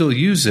if you still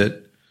use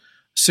it,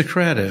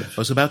 Socrative.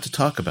 I was about to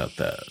talk about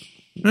that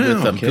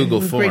with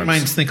Google Forms. Great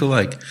minds think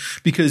alike.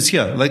 Because,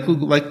 like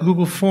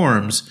Google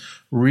Forms,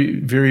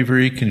 very,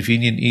 very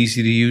convenient,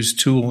 easy to use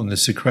tool, and the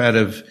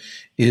Socrative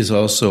is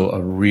also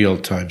a real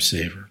time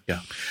saver. Yeah.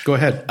 Go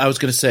ahead. I was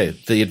going to say,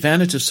 the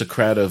advantage of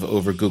Socrative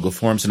over Google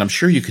Forms, and I'm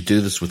sure you could do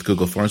this with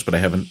Google Forms, but I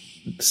haven't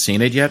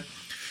seen it yet.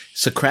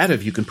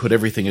 Socrative, you can put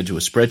everything into a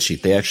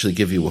spreadsheet. They actually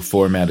give you a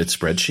formatted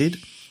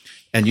spreadsheet,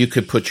 and you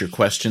could put your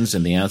questions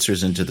and the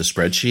answers into the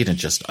spreadsheet and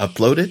just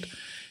upload it.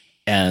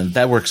 And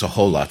that works a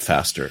whole lot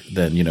faster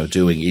than,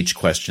 doing each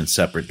question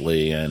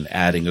separately and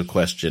adding a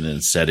question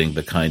and setting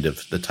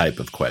the type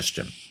of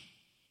question.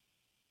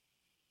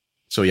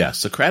 So yeah,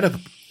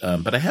 Socrative,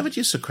 but I haven't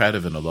used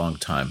Socrative in a long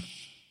time.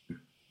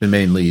 Been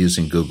mainly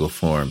using Google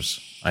Forms,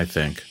 I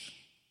think.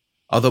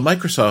 Although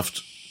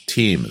Microsoft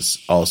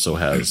Teams also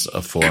has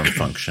a form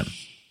function,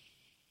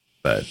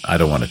 but I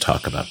don't want to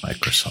talk about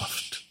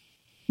Microsoft.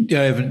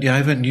 Yeah, I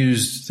haven't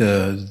used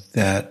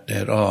that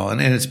at all,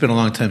 and it's been a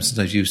long time since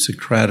I've used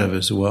Socrative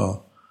as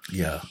well.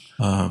 Yeah,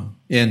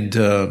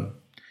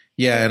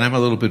 Yeah, and I'm a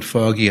little bit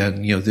foggy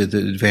on, the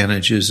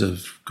advantages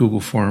of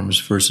Google Forms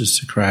versus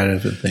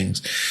Socrative and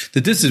things.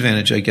 The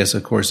disadvantage, I guess,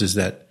 of course, is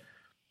that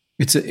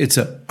it's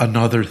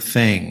another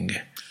thing.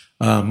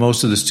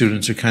 Most of the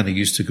students are kind of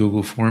used to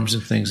Google Forms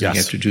and things, and you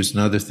have to introduce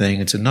another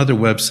thing. It's another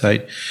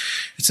website.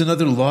 It's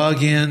another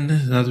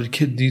login. Another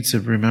kid needs to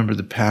remember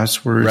the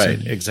passwords. Right,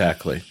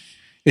 exactly.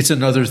 It's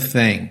another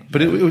thing,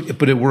 but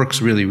it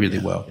works really, really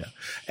well. Yeah.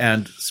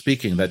 And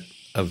speaking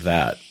of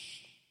that,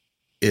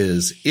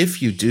 is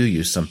if you do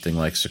use something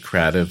like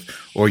Socrative,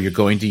 or you're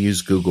going to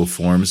use Google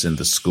Forms and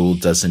the school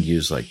doesn't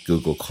use like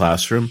Google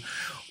Classroom,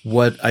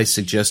 what I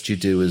suggest you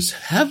do is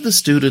have the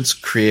students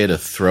create a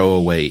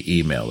throwaway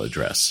email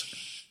address.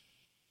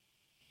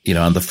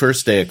 On the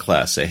first day of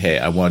class, say, hey,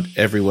 I want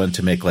everyone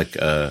to make like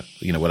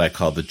what I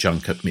call the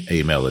junk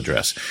email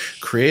address.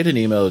 Create an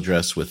email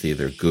address with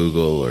either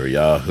Google or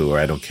Yahoo, or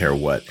I don't care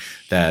what,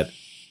 that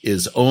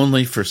is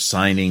only for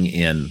signing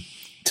in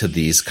to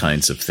these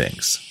kinds of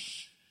things.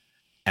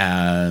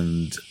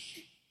 And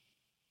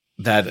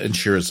that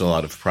ensures a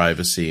lot of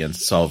privacy and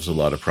solves a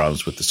lot of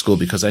problems with the school.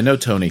 Because I know,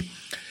 Tony,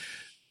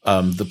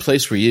 the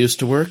place where you used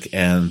to work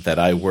and that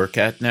I work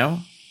at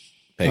now,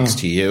 thanks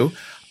to you,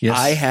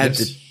 I had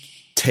to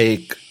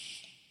take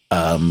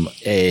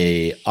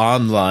a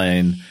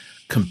online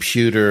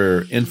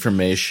computer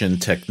information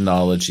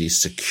technology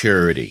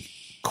security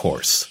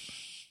course.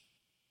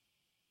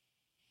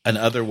 And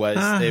otherwise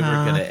they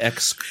were going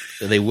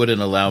to they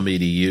wouldn't allow me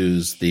to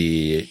use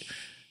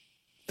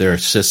their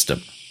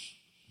system,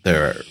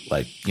 their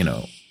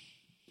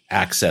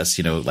access,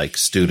 like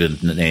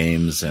student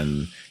names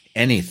and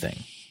anything.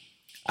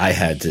 I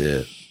had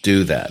to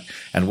do that.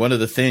 And one of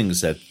the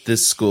things that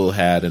this school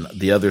had and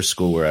the other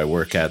school where I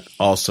work at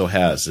also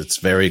has, it's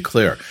very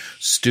clear,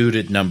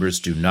 student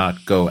numbers do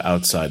not go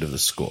outside of the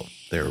school.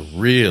 They're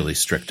really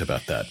strict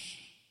about that.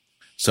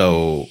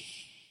 So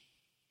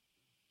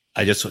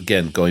I just,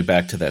 again, going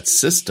back to that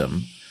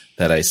system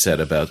that I said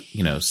about,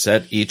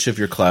 set each of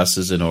your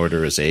classes in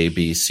order as A,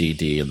 B, C,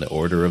 D in the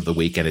order of the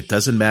week. And it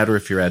doesn't matter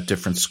if you're at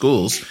different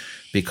schools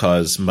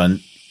because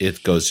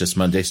it goes just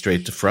Monday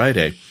straight to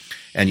Friday.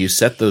 And you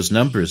set those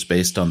numbers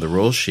based on the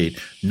roll sheet.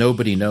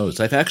 Nobody knows.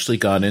 I've actually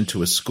gone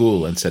into a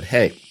school and said,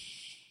 hey,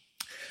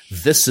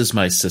 this is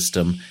my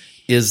system.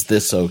 Is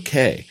this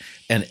okay?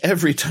 And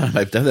every time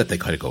I've done that, they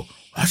kind of go,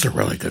 that's a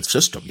really good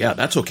system. Yeah,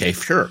 that's okay.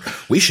 Sure.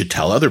 We should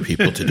tell other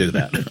people to do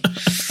that.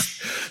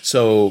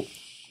 So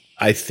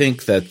I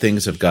think that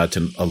things have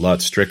gotten a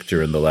lot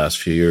stricter in the last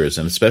few years,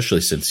 and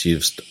especially since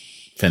you've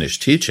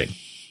finished teaching.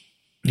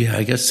 Yeah,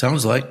 I guess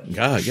sounds like.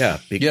 Yeah.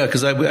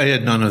 Because I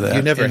had none of that.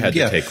 You never had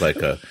to take like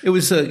a. It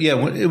was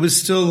it was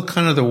still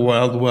kind of the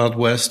wild, wild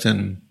west,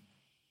 and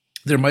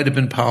there might have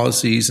been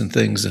policies and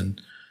things,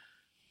 and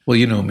well,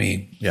 you know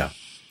me. Yeah,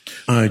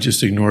 I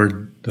just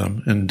ignored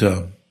them and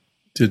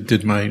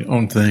did my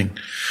own thing.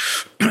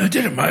 I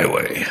did it my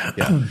way.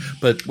 Yeah,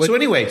 but so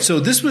anyway, so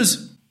this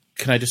was.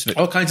 Can I just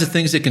all kinds of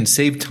things that can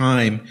save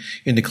time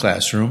in the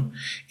classroom,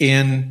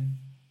 and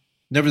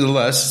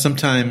nevertheless,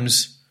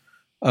 sometimes.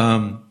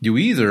 You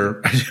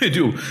either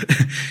do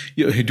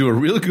a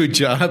real good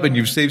job and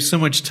you've saved so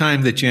much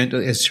time that you,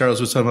 as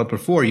Charles was talking about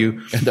before,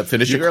 you end up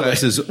finishing your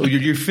classes.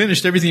 You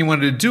finished everything you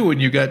wanted to do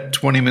and you got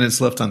 20 minutes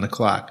left on the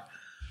clock.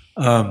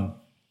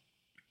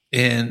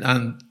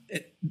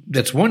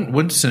 That's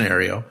one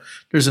scenario.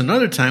 There's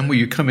another time where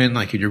you come in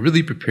like you're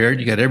really prepared.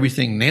 You got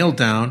everything nailed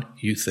down,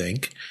 you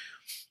think,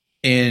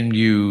 and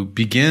you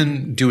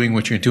begin doing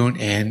what you're doing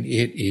and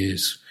it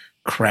is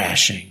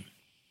crashing.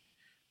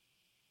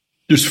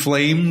 There's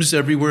flames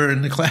everywhere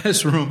in the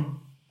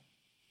classroom.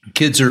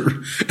 Kids are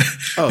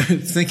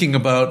thinking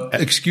about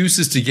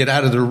excuses to get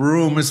out of the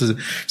room.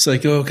 It's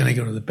like, oh, can I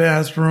go to the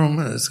bathroom?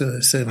 It's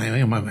say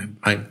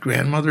my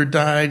grandmother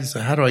died. So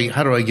how do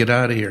I get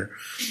out of here?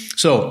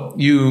 So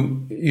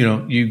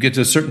you get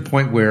to a certain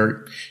point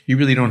where you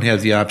really don't have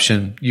the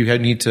option. You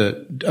need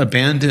to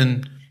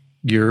abandon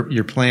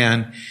your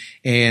plan,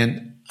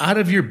 and out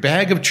of your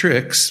bag of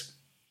tricks,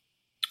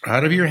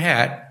 out of your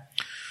hat,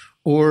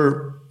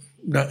 or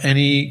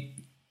any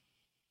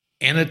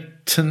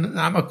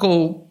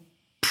anatomical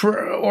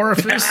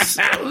orifice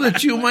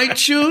that you might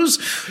choose,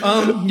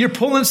 you're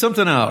pulling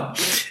something out.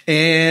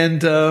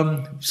 And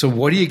so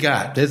what do you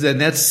got?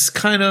 And that's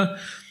kind of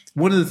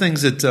one of the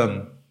things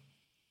that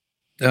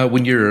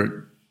when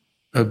you're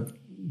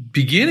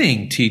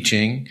beginning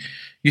teaching,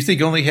 you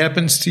think only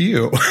happens to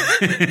you.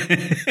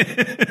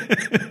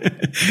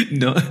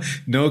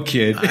 No,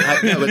 kid.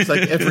 No, it's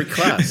like every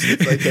class.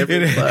 It's like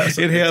every class.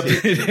 It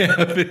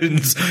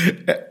happens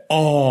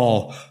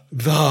all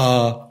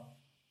the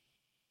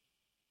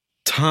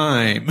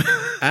time.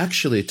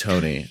 Actually,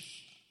 Tony,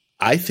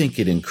 I think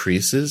it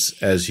increases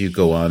as you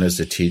go on as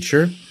a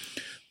teacher.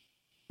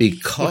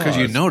 Because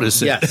you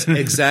notice it. Yes,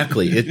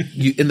 exactly.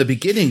 In the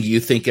beginning, you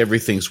think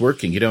everything's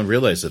working. You don't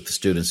realize that the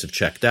students have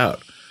checked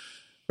out.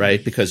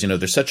 Right? Because,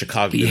 there's such a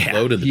cognitive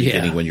load in the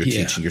beginning when you're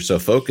teaching. You're so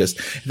focused.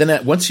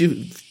 Then once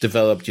you've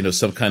developed,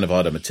 some kind of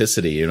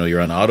automaticity,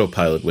 you're on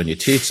autopilot when you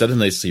teach,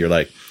 suddenly you're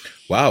like,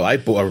 wow, I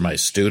bore my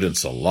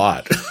students a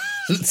lot.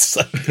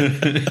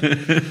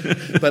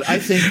 But I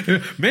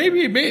think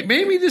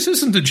maybe this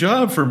isn't a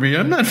job for me.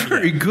 I'm not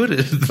very good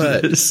at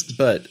this.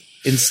 But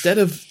instead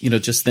of,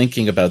 just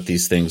thinking about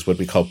these things, what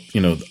we call,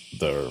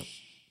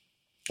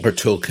 our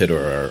toolkit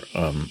or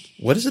our,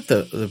 what is it?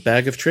 The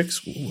bag of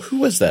tricks? Who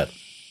was that?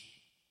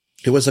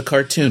 It was a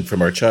cartoon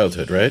from our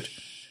childhood, right?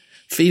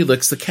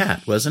 Felix the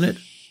cat, wasn't it?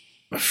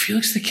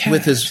 Felix the cat.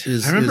 With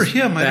his I remember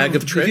him. Bag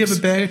of tricks. Did he have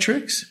a bag of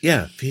tricks?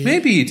 Yeah.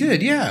 Maybe he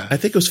did, yeah. I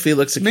think it was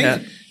Felix the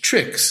cat.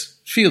 Tricks.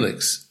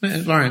 Felix.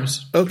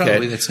 Lawrence. Okay.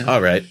 Probably that's him.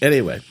 All right.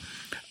 Anyway,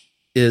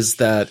 is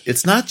that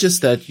it's not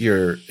just that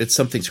it's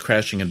something's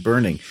crashing and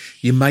burning.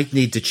 You might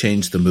need to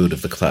change the mood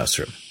of the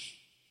classroom.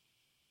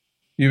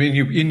 You mean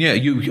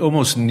you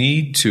almost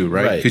need to,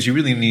 right? Because you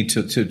really need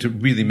to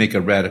really make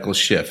a radical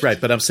shift.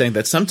 Right. But I'm saying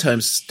that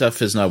sometimes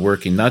stuff is not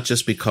working, not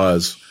just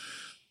because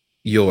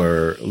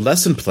your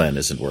lesson plan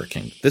isn't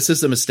working. This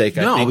is a mistake.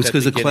 I think. No, it's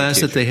because the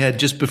class that they had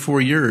just before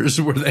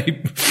yours, where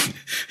they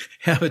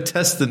have a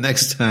test the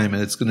next time,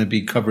 and it's going to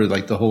be covered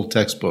like the whole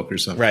textbook or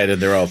something. Right, and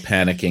they're all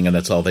panicking, and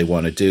that's all they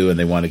want to do, and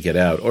they want to get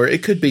out. Or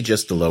it could be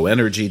just a low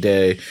energy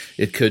day.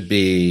 It could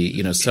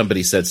be,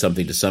 somebody said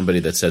something to somebody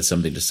that said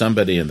something to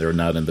somebody, and they're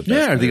not in the best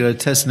Yeah, mood. they got to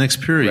test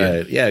next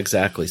period. Right. Yeah,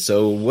 exactly.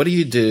 So what do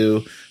you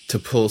do to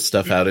pull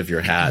stuff out of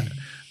your hat?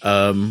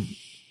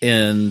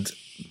 And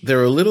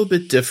they're a little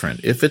bit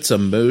different. If it's a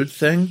mood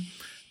thing,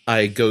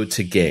 I go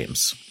to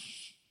games.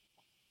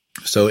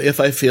 So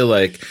if I feel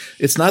like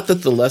it's not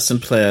that the lesson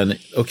plan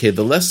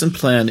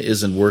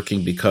isn't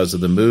working because of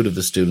the mood of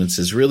the students,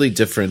 is really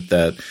different,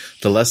 that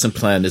the lesson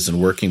plan isn't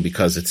working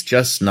because it's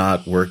just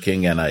not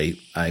working and I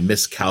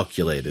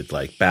miscalculated,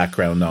 like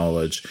background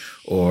knowledge,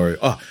 or,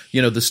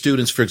 the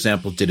students, for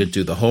example, didn't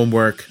do the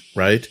homework,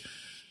 right,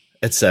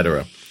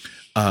 etc.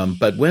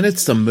 But when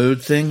it's the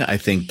mood thing, I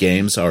think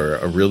games are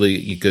a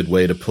really good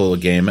way to pull a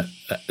game.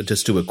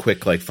 Just do a quick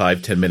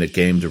 5-10 minute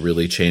game to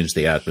really change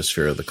the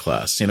atmosphere of the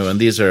class. And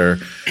these are,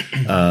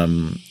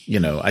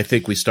 I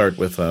think we start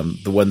with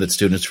the one that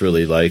students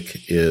really like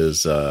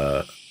is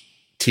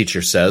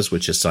Teacher Says,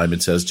 which is Simon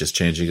Says, just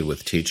changing it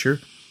with teacher.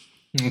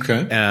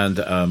 Okay. And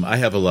I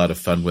have a lot of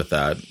fun with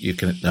that. You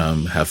can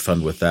have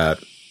fun with that.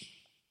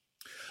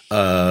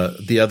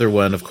 The other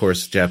one, of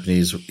course,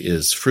 Japanese,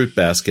 is Fruit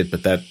Basket,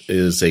 but that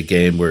is a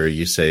game where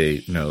you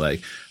say,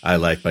 I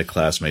like my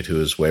classmate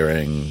who is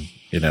wearing,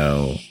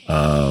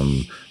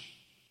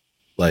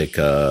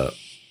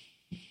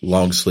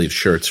 long sleeve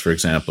shirts, for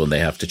example, and they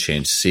have to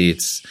change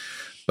seats.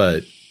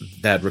 But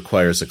that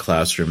requires a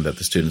classroom that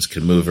the students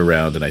can move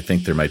around, and I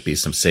think there might be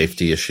some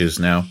safety issues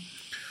now.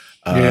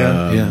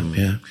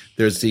 Yeah.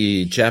 There's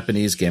the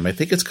Japanese game, I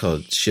think it's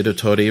called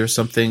Shidotori or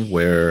something,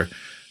 where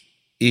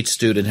each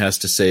student has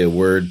to say a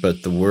word,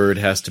 but the word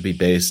has to be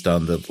based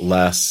on the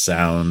last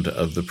sound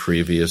of the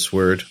previous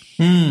word.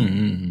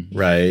 Mm-hmm.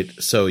 Right?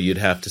 So you'd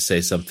have to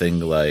say something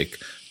like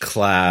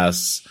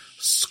class,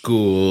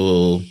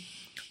 school,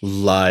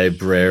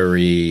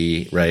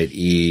 library, right?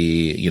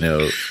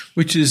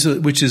 Which is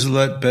a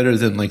lot better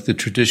than the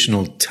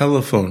traditional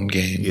telephone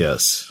game.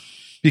 Yes.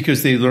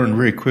 Because they learn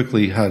very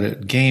quickly how to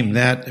game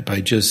that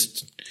by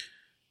just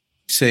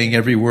saying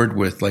every word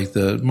with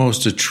the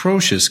most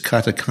atrocious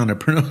katakana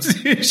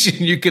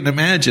pronunciation you can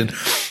imagine.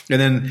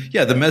 And then,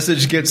 the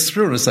message gets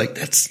through and it's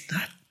that's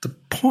not the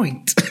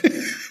point.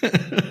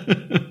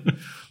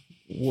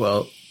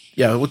 Well,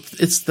 yeah,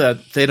 it's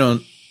that they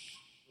don't,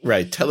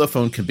 right.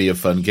 Telephone can be a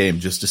fun game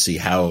just to see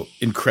how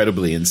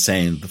incredibly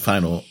insane the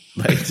final,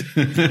 but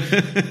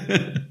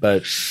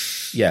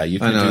yeah, you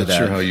can do that.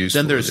 Sure how useful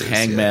then there's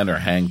Hangman or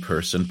Hang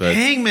Person, but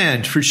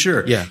Hangman for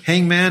sure. Yeah,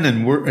 Hangman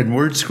and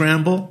word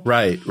scramble.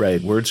 Right.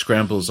 Word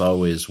scrambles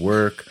always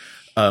work.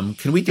 Can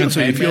we do? And so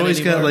if you always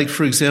got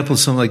for example,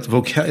 some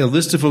a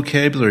list of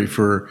vocabulary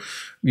for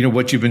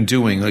what you've been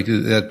doing,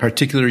 that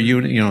particular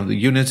unit, the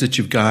units that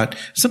you've got.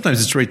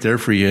 Sometimes it's right there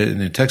for you in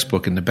the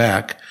textbook in the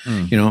back.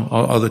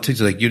 All the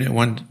texts unit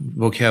 1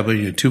 vocabulary,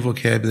 unit 2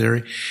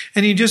 vocabulary,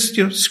 and you just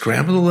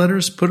scramble the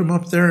letters, put them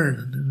up there.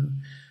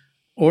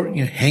 Or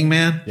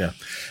Hangman,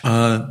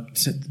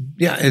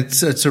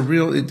 it's a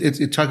real.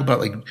 It talk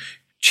about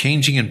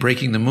changing and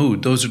breaking the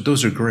mood.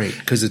 Those are great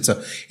because it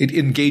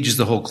engages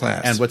the whole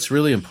class. And what's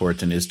really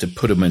important is to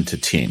put them into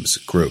teams,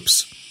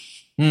 groups,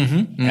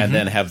 and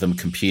then have them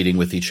competing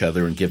with each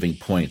other and giving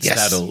points.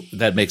 Yes.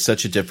 That makes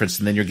such a difference,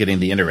 and then you're getting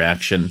the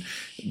interaction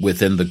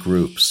within the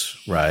groups,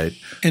 right?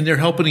 And they're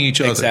helping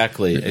each other.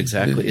 Exactly.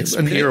 It's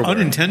peer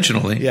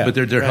unintentionally, but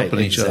they're helping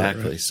each other.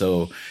 Exactly. Right?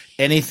 So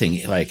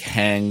anything like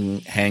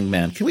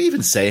Hangman. Can we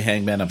even say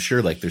Hangman? I'm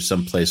sure there's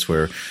some place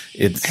where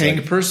it's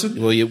Hang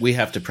person. Well, we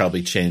have to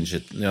probably change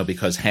it,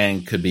 because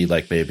hang could be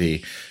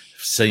maybe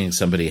seeing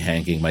somebody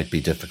hanging might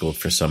be difficult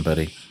for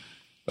somebody.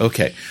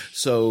 Okay,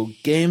 so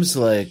games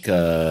like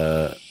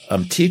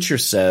Teacher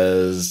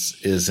Says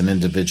is an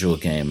individual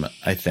game,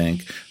 I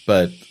think,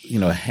 but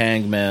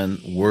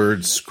Hangman,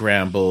 Word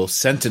Scramble,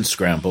 Sentence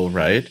Scramble,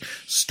 right?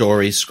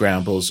 Story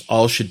Scrambles,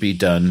 all should be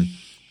done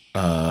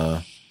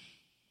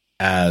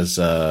as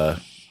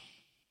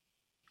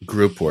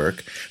group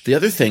work. The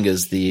other thing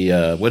is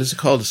the what is it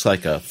called? It's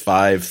like a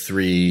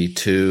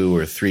 5-3-2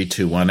 or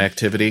 3-2-1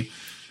 activity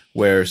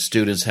where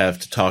students have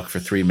to talk for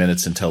 3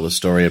 minutes and tell a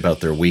story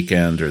about their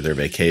weekend or their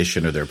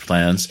vacation or their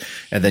plans.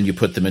 And then you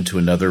put them into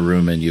another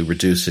room and you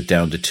reduce it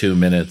down to 2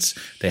 minutes.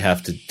 They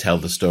have to tell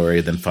the story.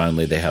 Then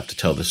finally they have to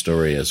tell the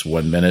story as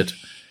 1 minute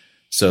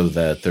so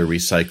that they're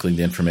recycling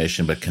the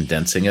information but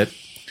condensing it.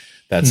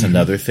 That's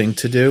another thing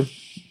to do.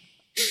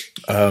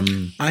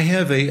 I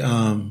have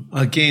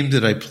a game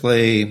that I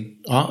play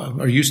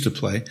or used to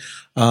play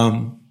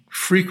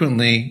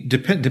frequently,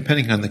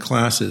 depending on the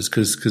classes,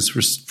 because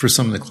for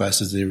some of the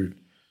classes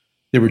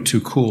they were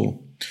too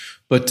cool.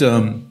 But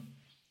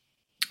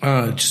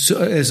just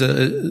as a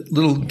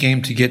little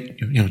game to get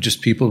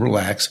just people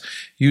relax,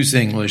 use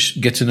English,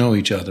 get to know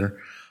each other.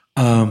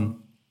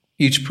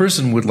 Each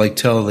person would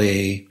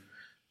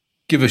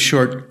give a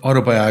short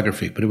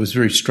autobiography, but it was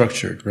very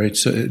structured, right?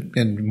 So,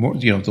 and more,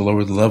 the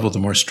lower the level, the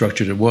more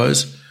structured it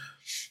was.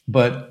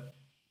 But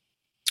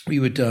we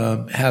would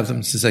have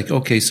them. It's like,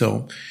 okay,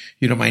 so,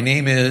 my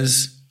name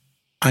is,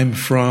 I'm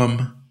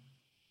from,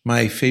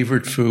 my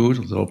favorite food,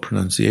 a little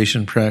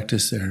pronunciation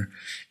practice there,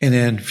 and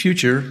then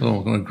future, a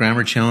little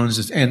grammar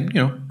challenges, and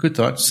good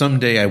thought.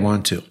 Someday I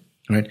want to,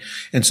 right?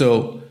 And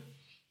so,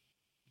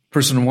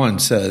 person one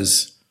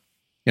says,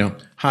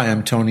 hi,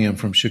 I'm Tony. I'm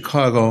from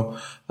Chicago.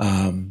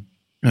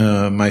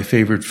 My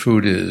favorite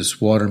food is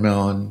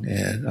watermelon,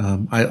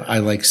 and I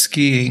like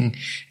skiing,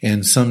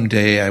 and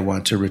someday I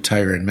want to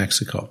retire in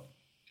Mexico.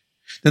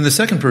 Then the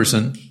second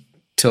person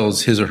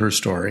tells his or her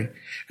story,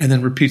 and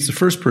then repeats the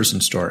first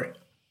person's story.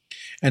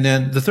 And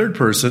then the third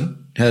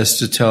person has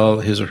to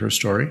tell his or her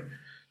story,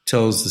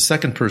 tells the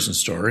second person's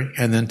story,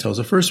 and then tells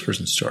the first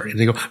person's story. And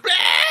they go,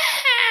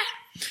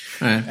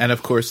 and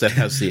of course, that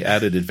has the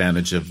added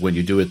advantage of when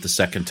you do it the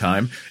second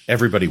time,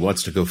 everybody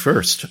wants to go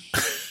first.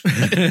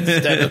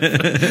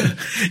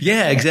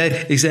 Yeah,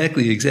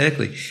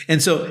 exactly.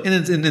 And so,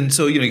 and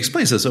so, he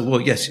explains this. So,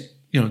 well, yes,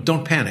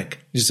 don't panic.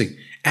 Just like,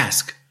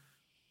 ask,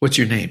 what's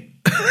your name?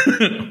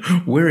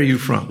 Where are you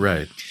from?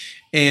 Right.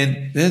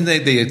 And then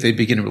they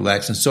begin to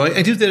relax. And so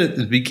I do that at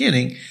the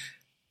beginning.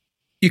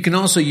 You can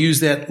also use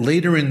that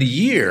later in the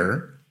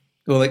year.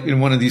 Well, like in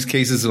one of these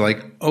cases,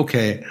 like,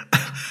 okay,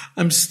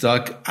 I'm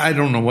stuck. I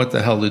don't know what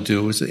the hell to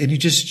do. And you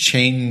just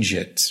change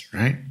it,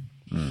 right?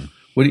 Mm.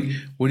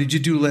 What did you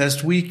do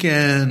last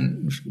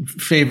weekend?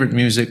 Favorite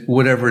music,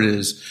 whatever it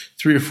is.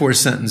 3 or 4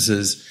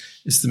 sentences.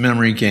 It's the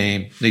memory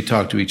game. They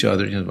talk to each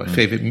other. My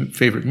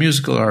favorite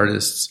musical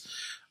artists,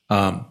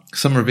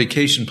 summer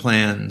vacation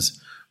plans,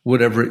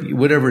 whatever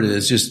it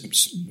is.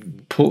 Just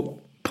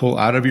pull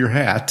out of your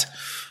hat,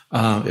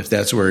 if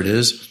that's where it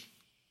is.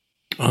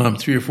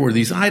 3 or 4 of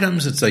these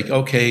items. It's like,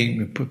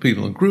 okay, put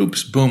people in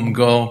groups. Boom,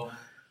 go.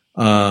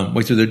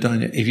 Wait till they're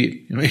done.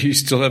 If you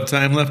still have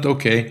time left,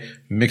 okay,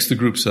 mix the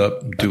groups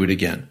up, do it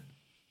again.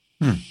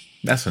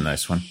 That's a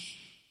nice one.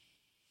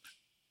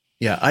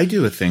 Yeah, I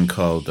do a thing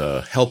called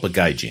Help a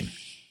Gaijin.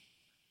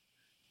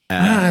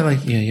 I like,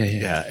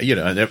 yeah.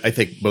 Yeah, I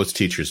think most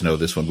teachers know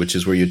this one, which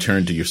is where you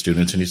turn to your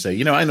students and you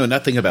say, I know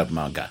nothing about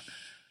manga.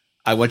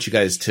 I want you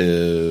guys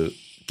to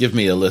give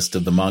me a list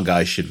of the manga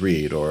I should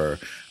read, or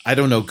I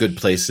don't know good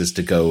places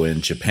to go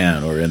in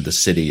Japan or in the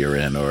city you're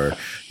in, or,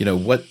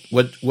 what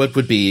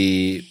would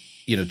be,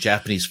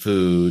 Japanese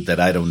food that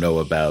I don't know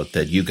about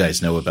that you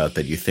guys know about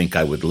that you think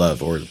I would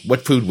love, or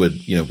what food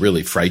would,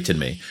 really frighten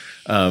me,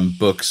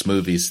 books,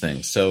 movies,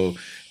 things. So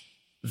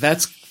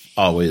that's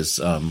always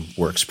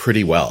works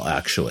pretty well,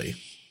 actually,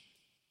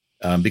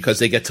 because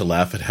they get to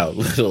laugh at how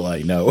little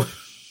I know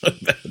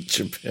about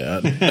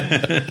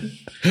Japan,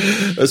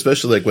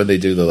 especially like when they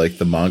do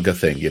the manga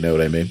thing, you know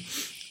what I mean?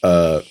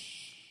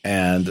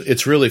 And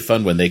it's really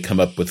fun when they come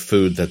up with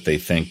food that they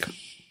think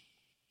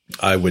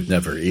I would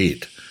never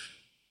eat.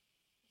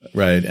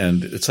 Right.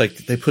 And it's like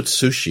they put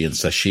sushi and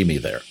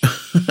sashimi there.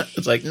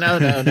 It's like,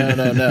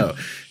 no.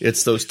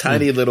 It's those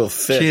tiny little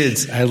fish.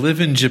 Kids, I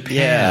live in Japan.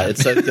 Yeah.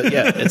 It's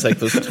like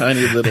those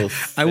tiny little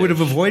fish. I would have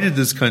avoided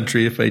this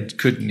country if I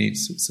couldn't eat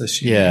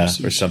sashimi. Yeah,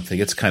 or something.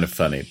 It's kind of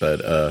funny,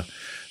 but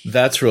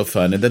that's real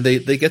fun. And then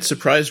they get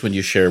surprised when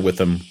you share with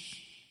them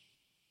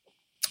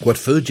what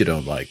food you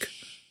don't like.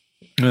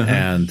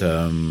 And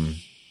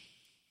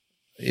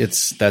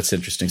that's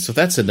interesting. So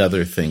that's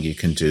another thing you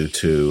can do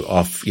to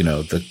off,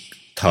 the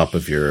top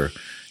of your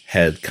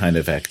head kind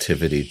of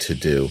activity to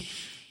do.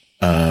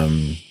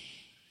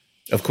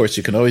 Of course,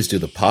 you can always do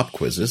the pop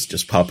quizzes.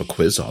 Just pop a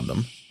quiz on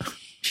them.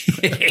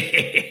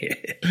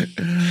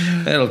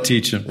 That'll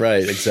teach them.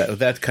 Right, exactly.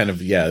 That kind of,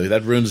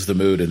 that ruins the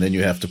mood, and then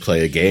you have to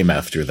play a game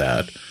after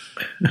that.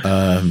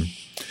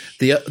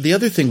 The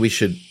other thing we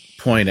should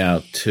point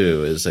out,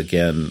 too, is,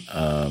 again,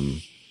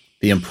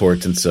 the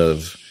importance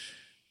of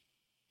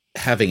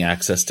having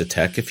access to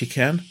tech if you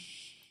can,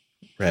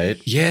 right?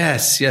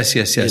 Yes.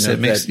 It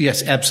makes,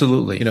 yes,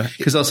 absolutely.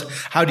 Because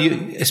how do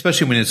you,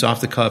 especially when it's off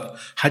the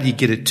cuff, how do you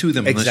get it to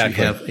them unless you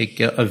have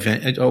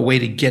a way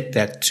to get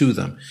that to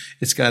them?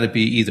 It's got to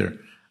be either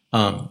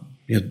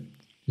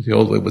the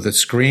old way with a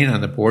screen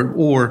on the board,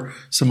 or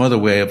some other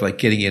way of like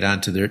getting it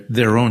onto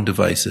their own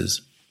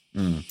devices.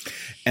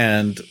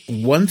 And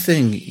one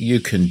thing you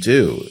can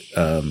do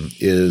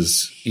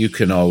is you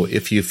can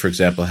if you, for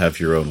example, have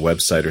your own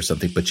website or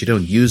something, but you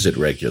don't use it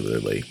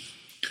regularly,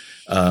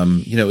 is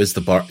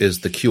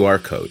the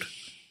QR code,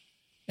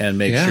 and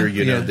make sure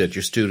you know that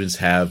your students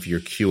have your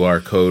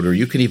QR code, or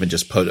you can even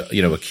just put a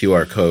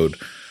QR code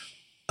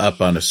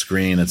up on a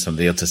screen and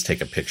somebody else just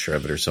take a picture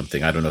of it or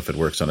something. I don't know if it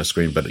works on a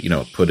screen, but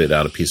put it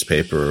on a piece of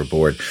paper or a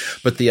board.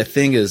 But the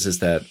thing is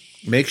that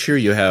make sure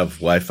you have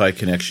Wi-Fi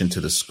connection to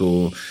the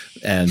school,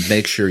 and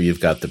make sure you've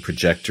got the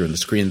projector and the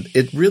screen.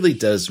 It really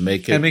does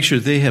make it. And make sure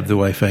they have the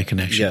Wi-Fi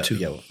connection too.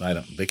 Yeah,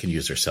 well, they can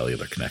use their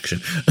cellular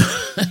connection.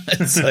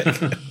 It's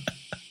like,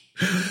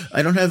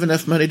 I don't have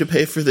enough money to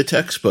pay for the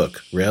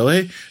textbook.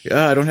 Really?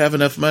 Yeah, I don't have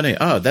enough money.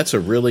 Oh, that's a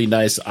really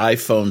nice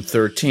iPhone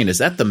 13. Is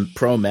that the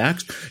Pro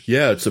Max?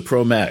 Yeah, it's a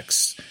Pro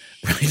Max.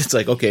 Right? It's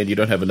like, okay, and you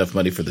don't have enough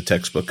money for the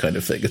textbook kind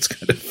of thing. It's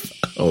kind of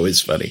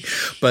always funny.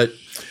 But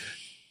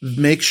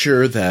make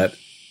sure that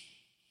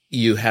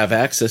you have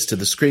access to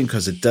the screen,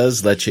 because it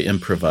does let you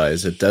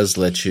improvise. It does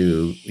let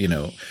you,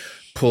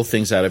 pull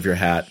things out of your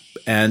hat.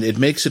 And it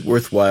makes it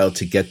worthwhile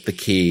to get the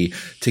key,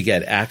 to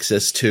get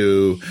access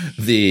to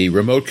the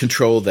remote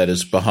control that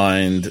is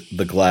behind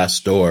the glass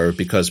door,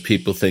 because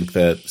people think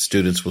that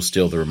students will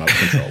steal the remote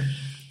control,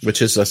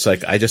 which is just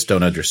like, I just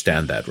don't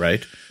understand that,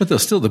 right? But they'll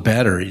steal the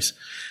batteries.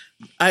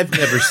 I've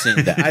never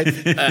seen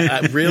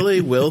that.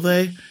 Really? Will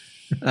they?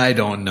 I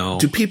don't know.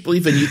 Do people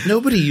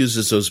nobody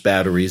uses those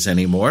batteries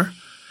anymore.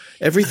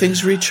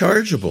 Everything's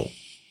rechargeable.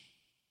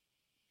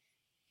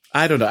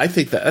 I don't know. I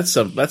think that's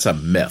a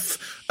myth.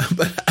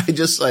 But I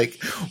just like,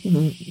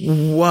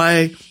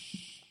 why,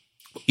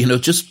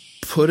 just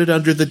put it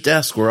under the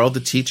desk where all the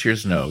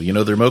teachers know,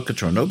 the remote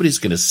control. Nobody's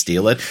going to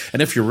steal it.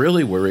 And if you're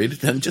really worried,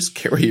 then just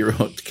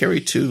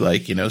carry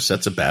two,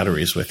 sets of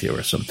batteries with you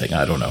or something.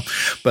 I don't know.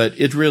 But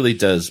it really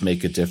does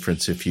make a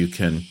difference if you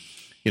can,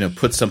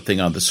 put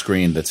something on the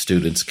screen that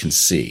students can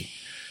see.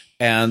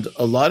 And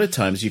a lot of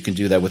times you can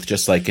do that with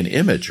just like an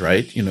image,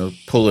 right?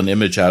 Pull an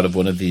image out of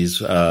one of these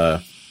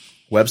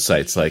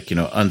websites like,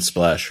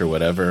 Unsplash or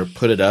whatever,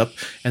 put it up,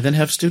 and then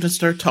have students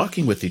start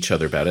talking with each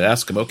other about it.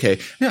 Ask them, okay,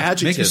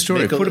 adjectives. Make a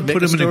story. Put them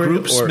in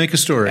groups, make a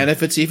story. And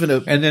if it's even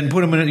and then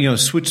put them in,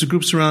 switch the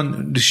groups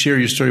around to share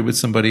your story with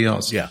somebody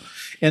else. Yeah.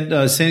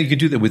 And saying you can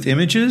do that with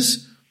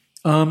images.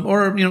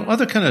 Or,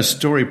 other kind of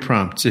story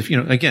prompts. If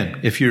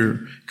you're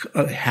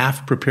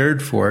half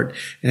prepared for it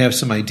and have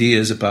some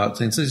ideas about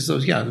things, so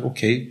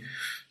okay,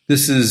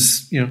 this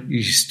is, you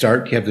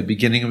have the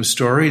beginning of a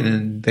story, and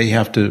then they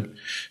have to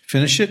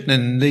finish it, and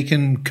then they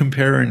can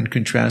compare and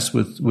contrast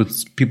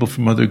with people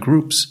from other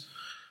groups,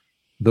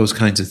 those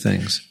kinds of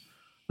things.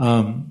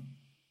 And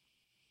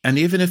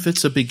even if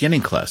it's a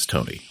beginning class,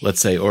 Tony,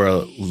 let's say, or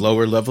a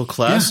lower level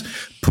class,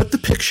 put the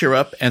picture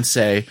up and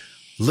say,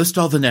 list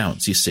all the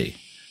nouns you see.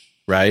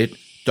 Right?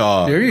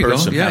 Dog, there you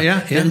person, go. Yeah.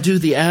 Then do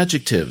the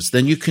adjectives.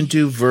 Then you can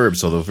do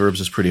verbs, although verbs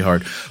is pretty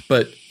hard.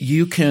 But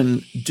you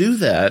can do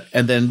that,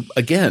 and then,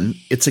 again,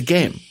 it's a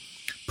game.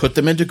 Put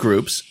them into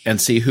groups and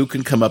see who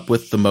can come up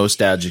with the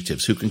most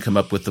adjectives, who can come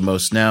up with the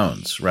most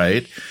nouns,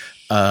 right?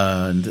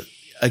 And,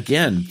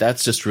 again,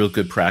 that's just real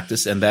good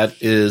practice, and that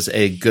is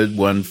a good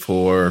one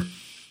for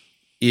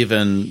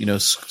even,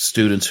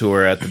 students who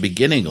are at the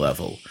beginning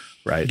level.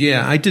 Right.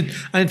 Yeah, I did.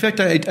 In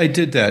fact, I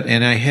did that,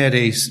 and I had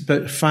a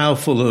file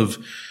full of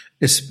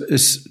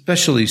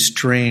especially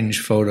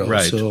strange photos.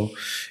 Right. So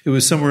it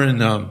was somewhere in,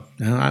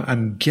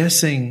 I'm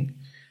guessing,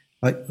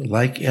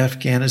 like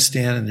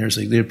Afghanistan, and there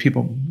are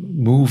people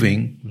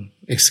moving,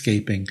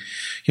 escaping,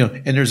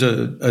 and there's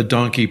a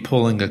donkey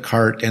pulling a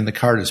cart, and the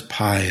cart is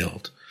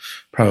piled,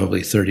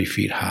 probably 30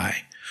 feet high.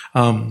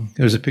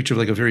 There's a picture of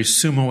like a very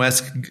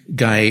sumo-esque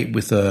guy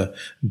with a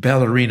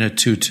ballerina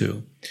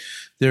tutu.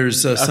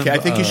 There's I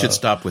think you should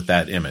stop with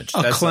that image.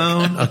 A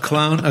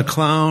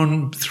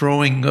clown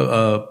throwing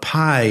a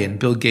pie in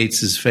Bill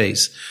Gates's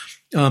face.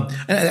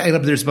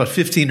 There's about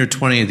 15 or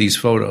 20 of these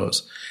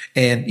photos,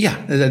 and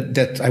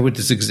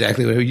that's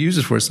exactly what I would use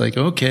it for. It's like,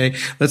 okay,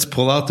 let's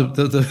pull out pull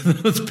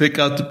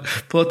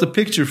out the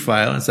picture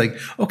file. And it's like,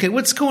 okay,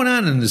 what's going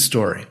on in this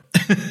story?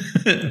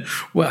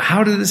 Well,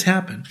 how did this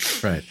happen?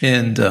 Right,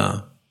 and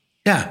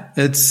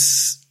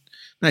it's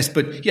nice,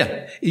 but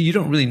you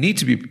don't really need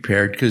to be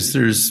prepared because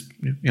there's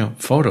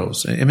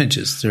photos,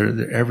 images,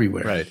 they're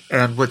everywhere. Right.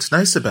 And what's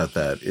nice about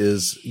that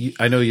is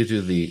I know you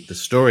do the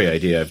story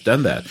idea. I've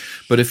done that,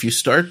 but if you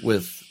start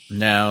with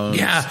nouns,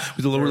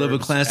 with the lower level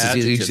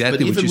classes, exactly what you said.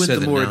 But even with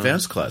the more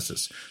advanced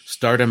classes,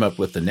 start them up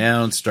with the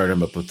nouns, start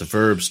them up with the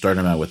verbs, start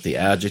them out with the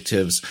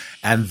adjectives,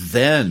 and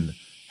then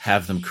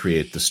have them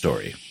create the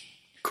story.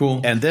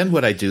 Cool. And then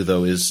what I do,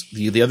 though, is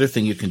the other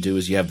thing you can do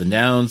is you have the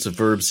nouns, the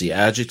verbs, the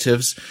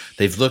adjectives.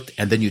 They've looked,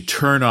 and then you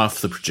turn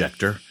off the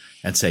projector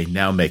and say,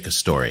 now make a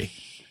story.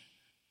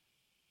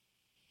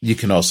 You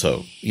can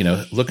also,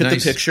 look at the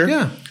picture.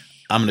 Yeah.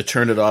 I'm going to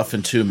turn it off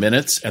in 2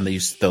 minutes, and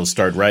they'll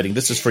start writing.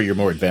 This is for your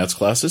more advanced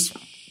classes.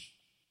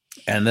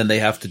 and then they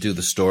have to do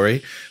the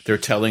story. They're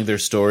telling their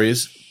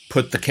stories.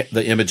 Put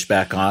the image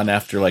back on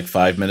after like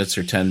 5 minutes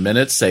or 10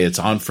 minutes. Say it's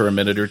on for a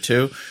minute or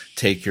two.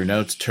 Take your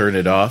notes, turn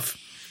it off.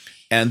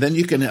 And then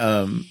you can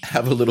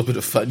have a little bit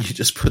of fun. You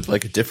just put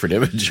like a different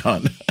image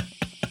on.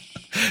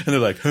 And they're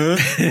like, huh?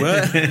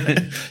 What?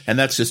 And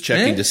that's just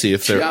checking to see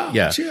if they're,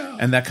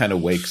 And that kind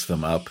of wakes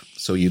them up.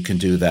 So you can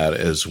do that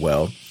as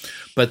well.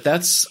 But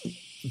that's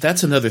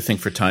another thing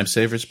for time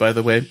savers, by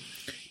the way,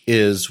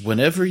 is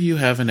whenever you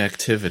have an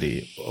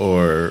activity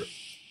or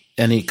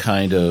any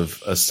kind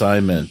of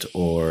assignment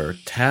or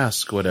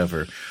task,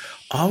 whatever,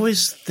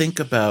 always think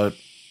about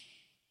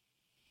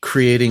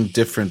creating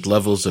different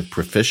levels of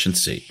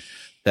proficiency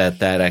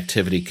that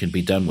activity can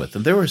be done with.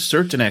 And there are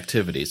certain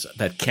activities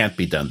that can't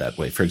be done that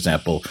way. For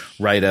example,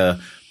 write a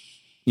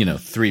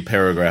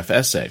 3-paragraph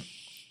essay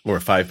or a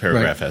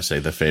 5-paragraph essay,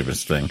 the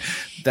famous thing.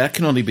 That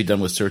can only be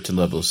done with certain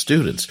level of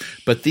students.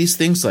 But these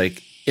things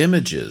like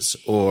images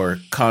or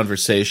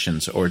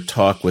conversations or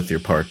talk with your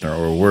partner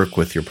or work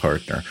with your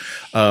partner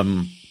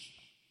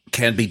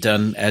can be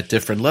done at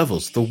different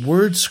levels. The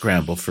word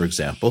scramble, for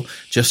example,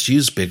 just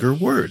use bigger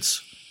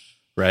words,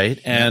 right?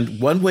 And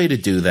one way to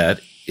do that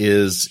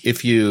is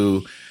if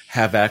you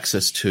have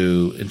access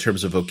to, in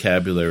terms of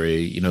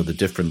vocabulary, the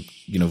different,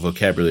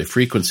 vocabulary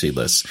frequency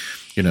lists,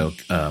 K1,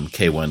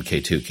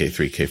 K2,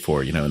 K3,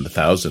 K4, in the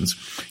thousands,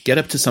 get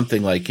up to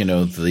something like,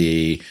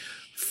 the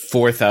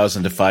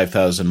 4,000 to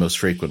 5,000 most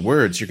frequent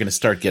words, you're going to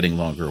start getting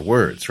longer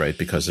words, right?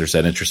 Because there's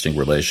that interesting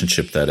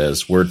relationship that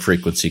as word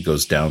frequency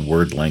goes down,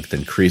 word length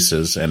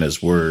increases, and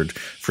as word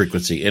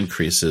frequency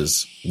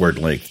increases, word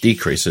length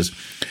decreases.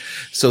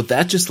 So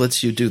that just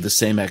lets you do the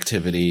same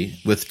activity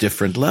with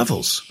different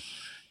levels.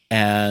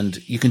 And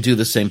you can do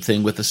the same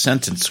thing with a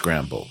sentence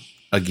scramble.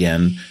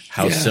 Again,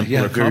 how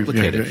simple or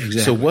complicated.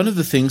 Exactly. So one of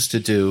the things to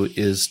do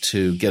is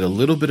to get a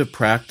little bit of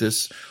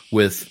practice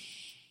with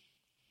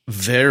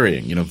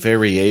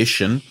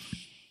variation,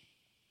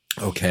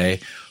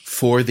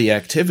 for the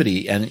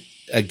activity. And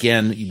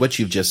again, what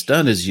you've just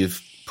done is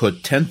you've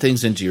put 10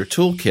 things into your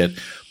toolkit,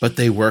 but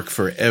they work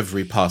for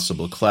every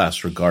possible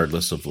class,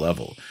 regardless of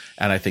level.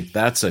 And I think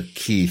that's a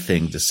key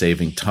thing to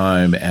saving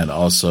time and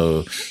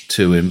also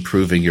to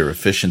improving your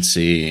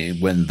efficiency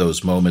when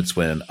those moments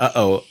when,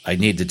 I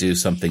need to do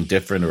something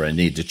different or I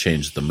need to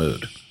change the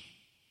mood.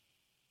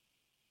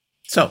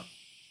 So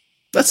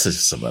that's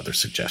just some other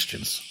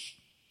suggestions.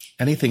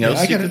 Anything else?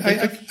 I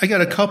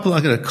got a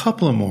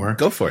couple more.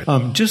 Go for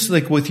it. Just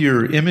like with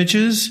your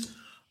images,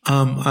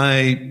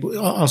 I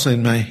also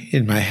in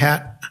my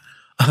hat,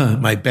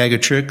 my bag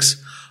of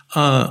tricks,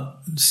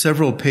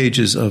 several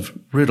pages of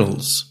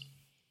riddles.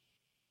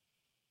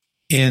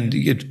 And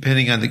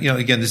depending on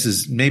again, this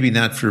is maybe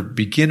not for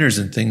beginners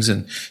and things.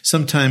 And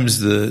sometimes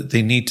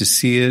they need to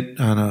see it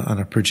on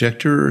a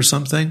projector or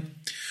something.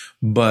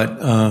 But,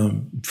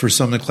 for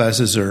some of the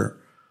classes are,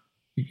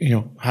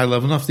 high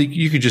level enough that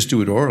you could just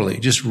do it orally.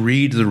 Just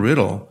read the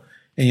riddle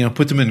and,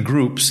 put them in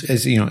groups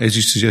as you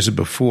suggested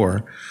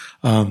before.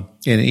 And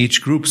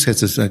each group has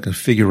to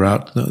figure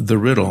out the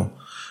riddle.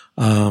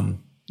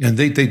 And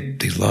they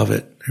love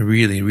it. I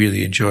really,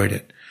 really enjoyed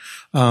it.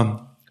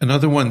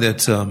 Another one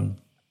that's,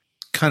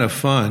 kind of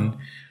fun,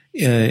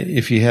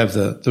 if you have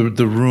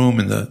the room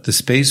and the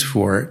space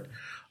for it,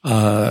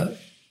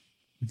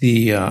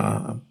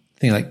 the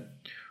thing like,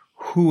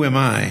 who am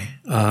I?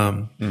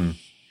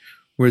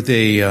 Where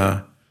they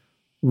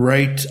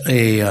write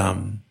a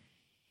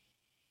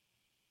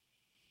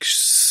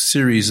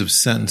series of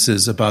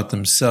sentences about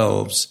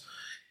themselves,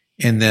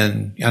 and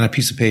then on a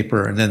piece of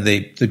paper, and then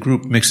the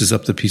group mixes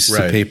up the pieces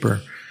of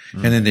paper,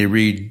 and then they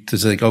read.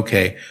 It's like,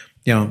 okay,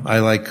 I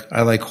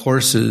like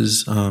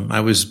horses. I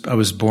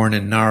was born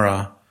in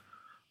Nara.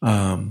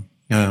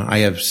 I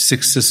have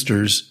 6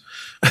 sisters.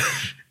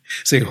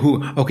 Say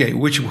who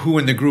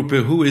in the group?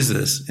 Who is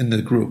this in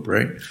the group,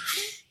 right?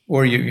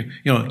 Or you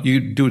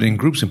do it in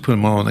groups and put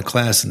them all in a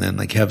class and then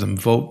like have them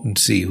vote and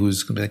see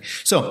who's going to be.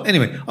 So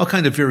anyway, all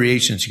kinds of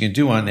variations you can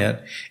do on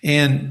that.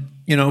 And,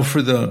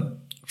 for the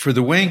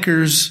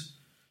wankers,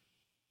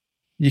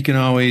 you can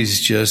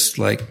always just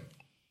like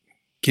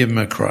give them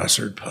a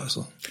crossword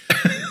puzzle.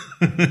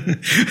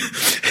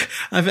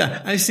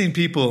 I've seen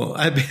people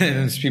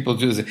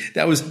do this.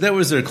 That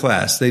was their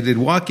class. They'd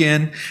walk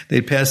in,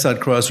 they'd pass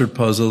out crossword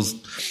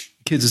puzzles.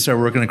 Kids would start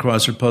working on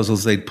crossword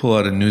puzzles. They'd pull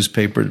out a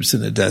newspaper, sit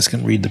at the desk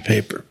and read the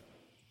paper.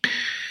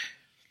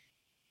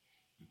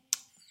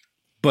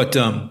 But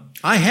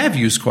I have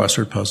used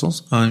crossword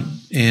puzzles,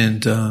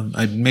 and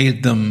I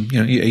made them.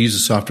 I use a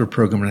software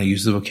program and I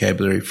use the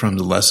vocabulary from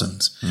the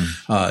lessons.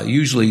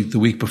 Usually the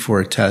week before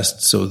a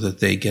test, so that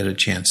they get a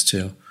chance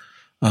to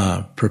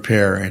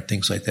prepare and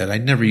things like that. I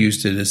never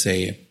used it as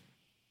a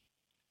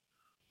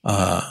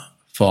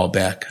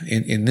fallback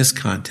in this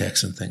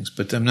context and things.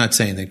 But I'm not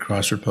saying that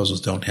crossword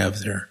puzzles don't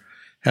have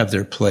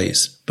their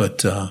place. But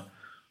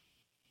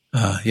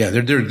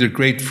they're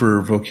great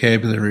for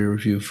vocabulary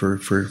review, for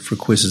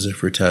quizzes or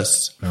for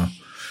tests.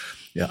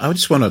 Yeah, I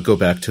just want to go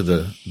back to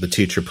the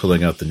teacher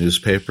pulling out the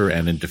newspaper,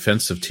 and in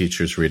defense of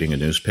teachers reading a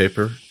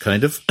newspaper,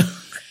 kind of.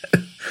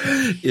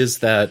 is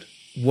that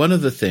one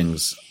of the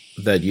things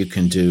that you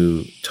can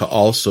do to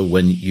also,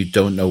 when you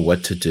don't know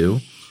what to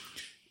do,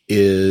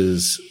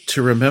 is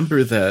to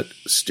remember that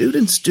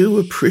students do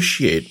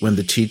appreciate when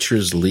the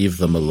teachers leave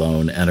them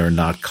alone and are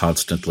not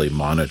constantly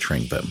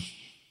monitoring them.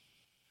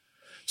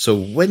 So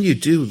when you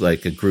do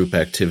like a group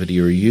activity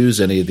or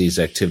use any of these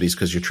activities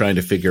because you're trying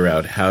to figure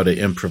out how to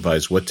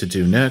improvise what to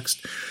do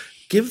next,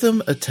 give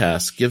them a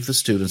task, give the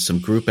students some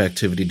group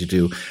activity to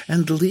do,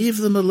 and leave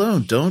them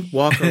alone. Don't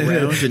walk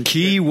around and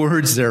key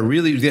words there.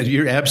 Really,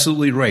 you're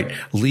absolutely right.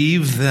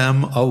 Leave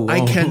them alone.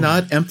 I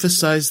cannot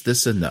emphasize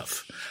this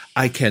enough.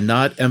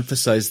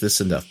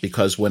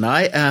 Because when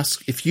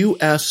if you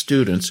ask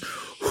students,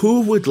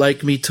 who would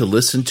like me to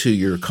listen to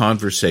your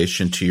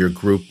conversation, to your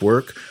group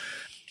work?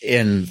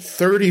 In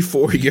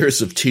 34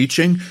 years of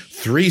teaching,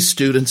 3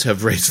 students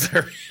have raised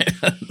their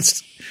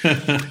hands.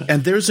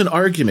 And there's an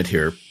argument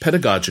here,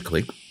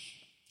 pedagogically,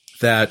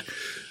 that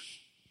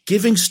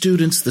giving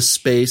students the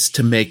space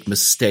to make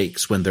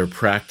mistakes when they're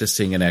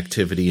practicing an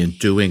activity and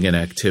doing an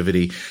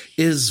activity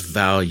is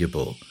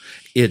valuable.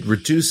 It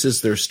reduces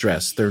their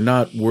stress. They're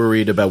not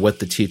worried about what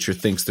the teacher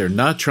thinks. They're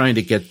not trying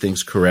to get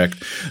things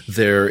correct.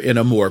 They're in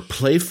a more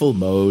playful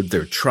mode.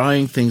 They're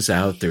trying things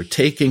out. They're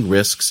taking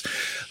risks.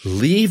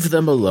 Leave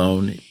them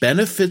alone,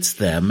 benefits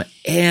them,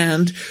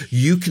 and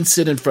you can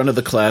sit in front of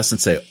the class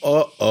and say,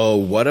 uh-oh,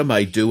 what am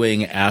I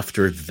doing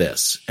after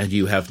this? And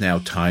you have now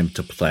time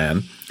to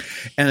plan.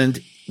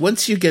 And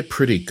once you get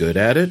pretty good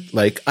at it,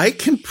 like I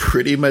can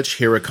pretty much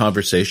hear a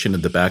conversation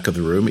in the back of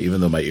the room,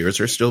 even though my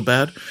ears are still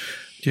bad.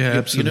 Yeah,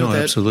 absolutely.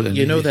 Absolutely.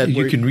 You know that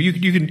you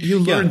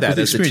learn that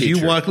as a teacher. You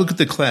look at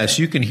the class,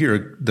 you can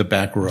hear the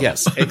back row.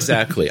 Yes,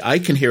 exactly. I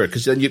can hear it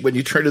because then when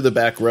you turn to the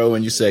back row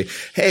and you say,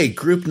 "Hey,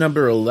 group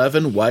number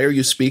 11, why are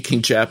you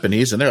speaking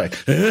Japanese?" and they're like,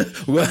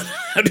 "Well,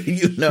 how do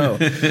you know?"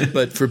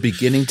 But for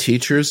beginning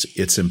teachers,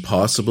 it's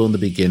impossible in the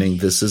beginning.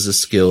 This is a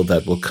skill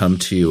that will come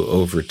to you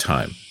over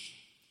time.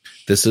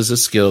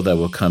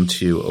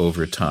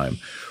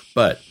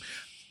 But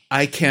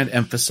I can't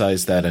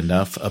emphasize that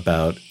enough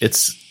about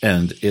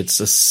and it's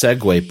a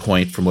segue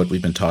point from what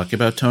we've been talking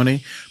about,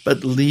 Tony,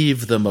 but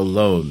leave them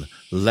alone.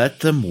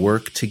 Let them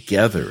work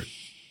together,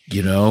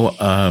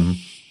 and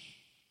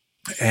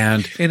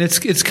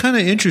it's kind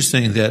of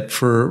interesting that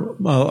for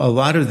a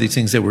lot of the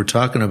things that we're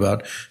talking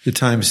about, the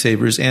time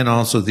savers and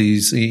also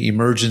these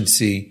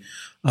emergency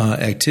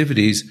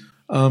activities,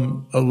 a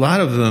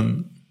lot of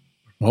them,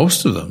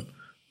 most of them,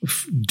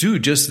 do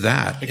just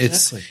that.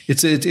 Exactly.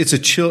 It's a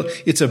chill.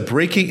 It's a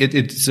breaking.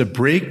 It's a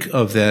break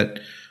of that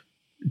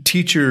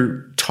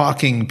teacher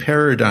talking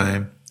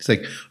paradigm. It's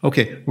like,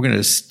 okay, we're going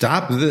to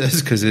stop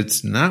this because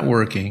it's not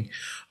working.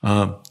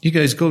 You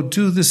guys go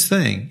do this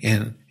thing,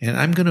 and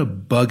I'm going to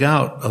bug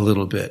out a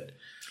little bit.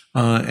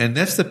 And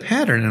that's the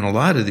pattern in a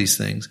lot of these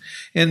things.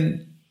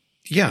 And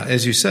yeah,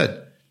 as you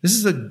said, this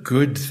is a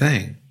good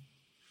thing.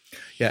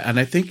 Yeah, and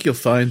I think you'll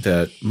find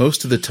that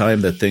most of the time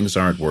that things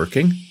aren't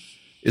working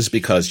is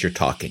because you're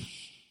talking.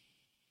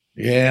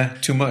 Yeah,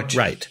 too much.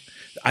 Right.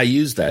 I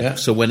use that. Yeah.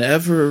 So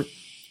whenever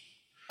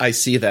I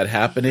see that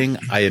happening,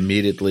 I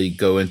immediately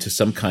go into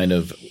some kind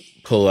of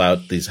pull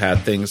out these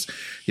hat things,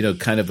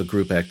 kind of a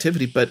group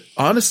activity. But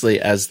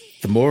honestly, as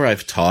the more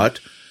I've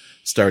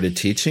started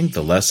teaching,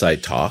 the less I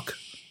talk.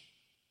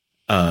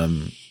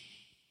 I'm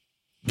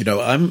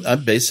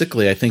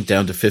basically, I think,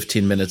 down to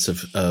 15 minutes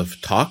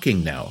of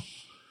talking now.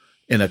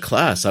 In a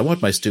class, I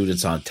want my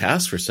students on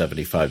task for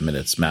 75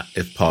 minutes,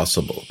 if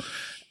possible.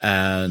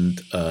 And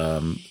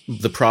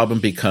the problem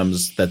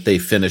becomes that they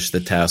finish the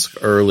task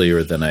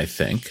earlier than I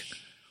think,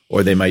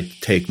 or they might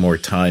take more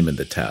time in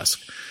the task.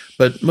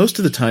 But most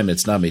of the time,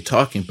 it's not me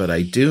talking, but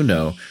I do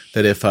know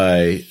that if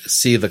I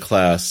see the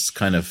class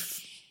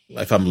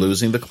if I'm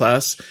losing the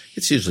class,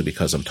 it's usually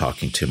because I'm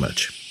talking too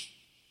much.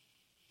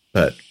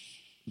 But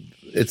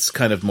it's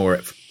kind of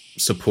more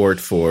support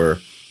for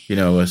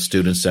a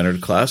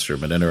student-centered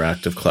classroom, an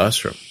interactive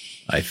classroom,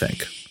 I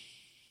think.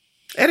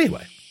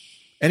 Anyway,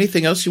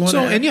 anything else you want to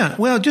add? And yeah,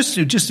 well, just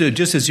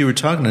as you were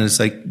talking,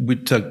 it's like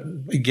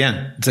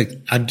it's like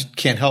I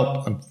can't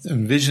help. I'm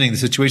envisioning the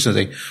situation. I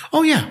was like,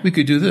 oh yeah, we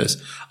could do this.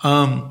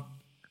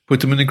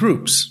 Put them into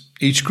groups.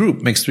 Each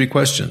group makes 3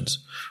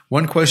 questions.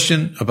 1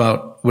 question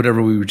about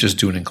whatever we were just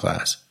doing in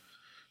class.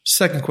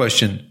 2nd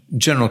question,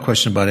 general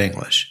question about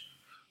English.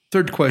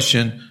 3rd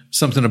question,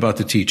 something about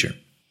the teacher.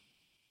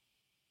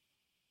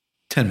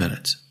 10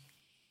 minutes.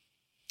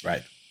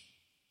 Right.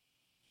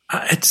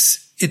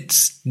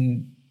 It's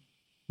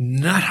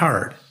not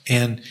hard.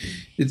 And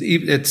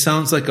it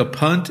sounds like a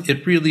punt.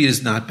 It really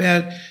is not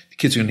bad. The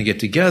kids are going to get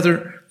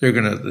together. They're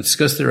going to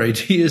discuss their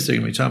ideas. They're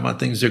going to be talking about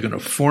things. They're going to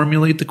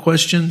formulate the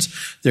questions.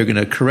 They're going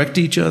to correct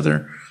each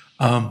other.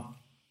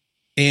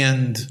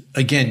 And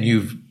again,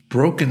 you've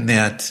broken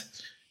that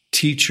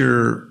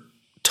teacher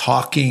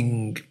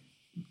talking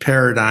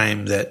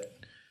paradigm that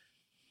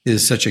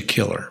is such a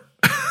killer.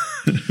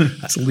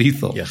 It's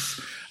lethal.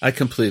 Yes, I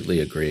completely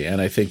agree. And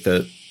I think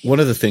that one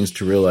of the things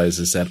to realize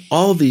is that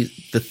all the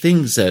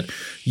things that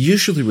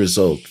usually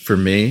result for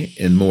me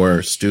in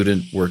more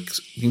student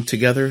working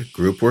together,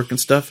 group work and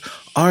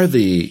stuff, are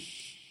the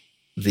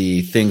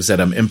things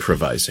that I'm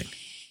improvising.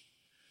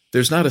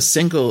 There's not a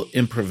single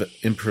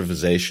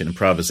improvisation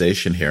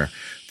here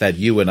that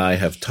you and I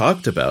have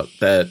talked about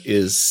that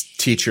is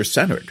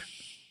teacher-centered.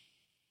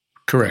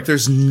 Correct.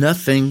 There's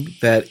nothing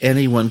that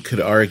anyone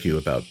could argue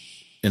about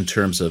in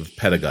terms of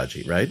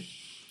pedagogy, right?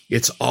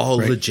 It's all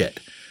legit.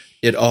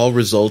 It all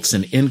results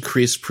in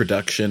increased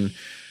production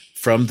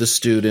from the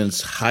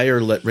students,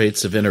 higher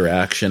rates of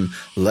interaction,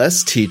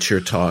 less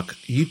teacher talk.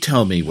 You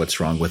tell me what's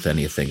wrong with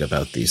anything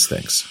about these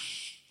things.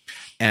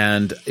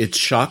 And it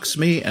shocks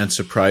me and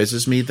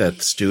surprises me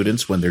that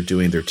students, when they're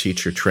doing their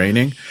teacher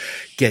training,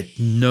 get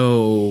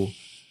no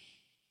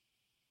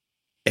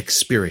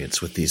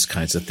experience with these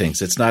kinds of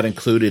things. It's not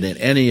included in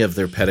any of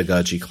their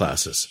pedagogy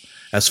classes,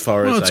 as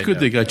far as I know. Well, it's good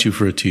they got you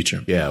for a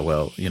teacher. Yeah,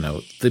 well,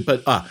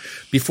 but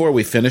before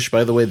we finish,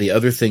 by the way, the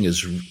other thing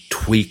is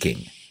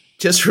tweaking.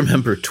 Just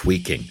remember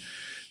tweaking.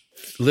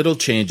 Little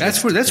changes.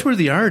 That's where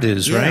the art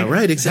is, right? Yeah,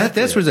 right, exactly.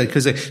 That's where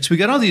so we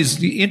got all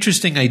these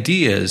interesting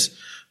ideas,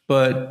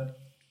 but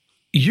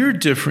you're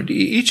different.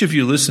 Each of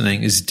you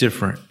listening is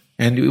different,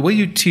 and the way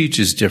you teach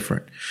is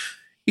different.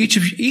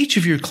 Each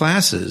of your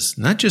classes,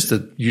 not just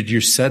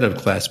your set of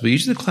classes, but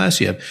each of the class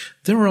you have,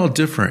 they're all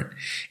different.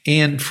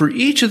 And for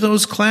each of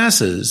those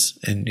classes,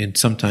 and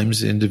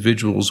sometimes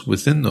individuals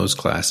within those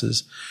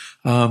classes,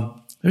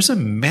 there's a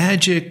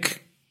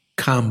magic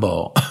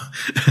combo.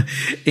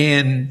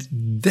 And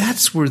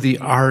that's where the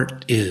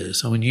art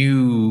is. When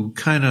you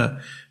kind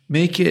of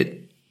make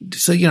it,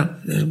 so,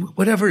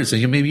 whatever it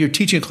is, maybe you're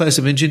teaching a class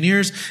of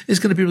engineers, it's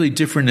going to be really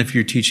different if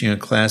you're teaching a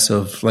class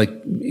of like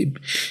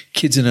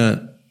kids in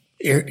a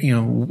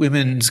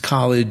women's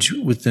college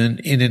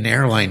in an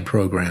airline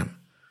program.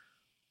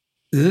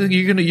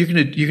 You're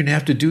gonna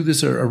have to do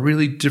this a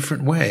really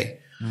different way,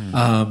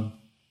 and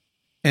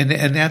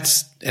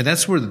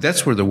that's where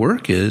the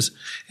work is.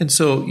 And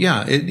so,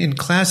 in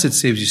class it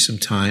saves you some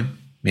time,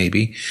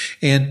 maybe,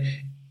 and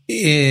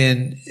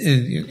in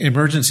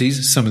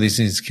emergencies some of these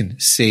things can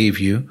save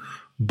you,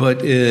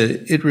 but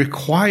it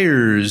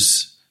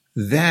requires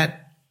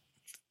that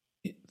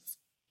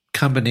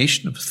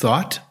combination of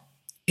thought,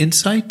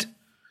 insight,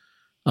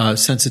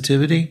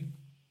 sensitivity,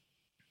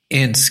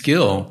 and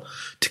skill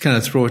to kind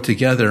of throw it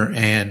together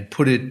and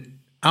put it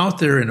out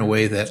there in a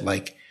way that,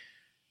 like,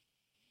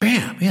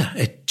 bam,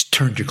 it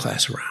turned your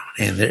class around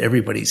and that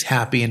everybody's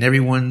happy and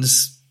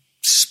everyone's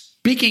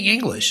speaking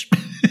English.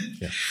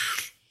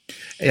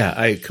 Yeah,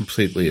 I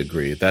completely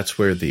agree. That's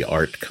where the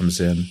art comes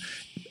in.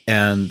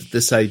 And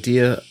this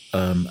idea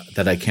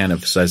that I can't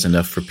emphasize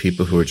enough for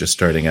people who are just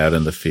starting out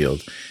in the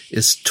field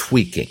is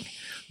tweaking.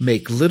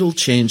 Make little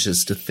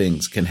changes to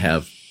things can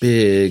have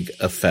big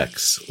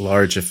effects,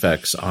 large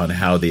effects on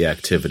how the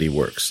activity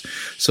works.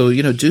 So,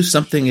 do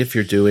something if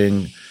you're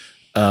doing,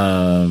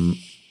 an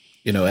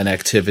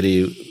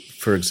activity,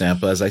 for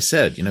example, as I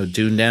said,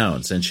 do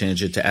nouns and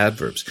change it to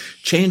adverbs.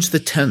 Change the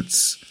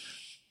tense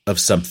of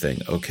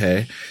something,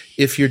 okay?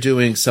 If you're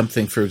doing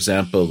something, for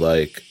example,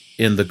 like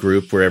in the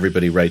group where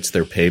everybody writes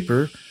their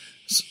paper,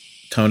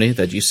 Tony,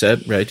 that you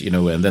said, right?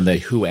 And then the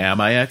who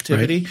am I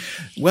activity.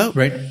 Right.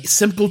 Well,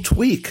 simple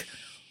tweak.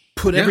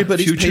 Put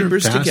everybody's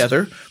papers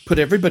together, put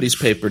everybody's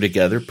paper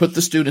together, put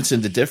the students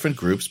into different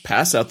groups,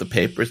 pass out the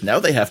papers. Now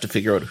they have to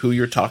figure out who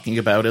you're talking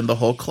about in the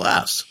whole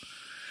class.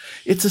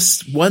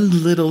 It's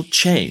one little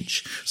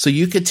change. So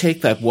you could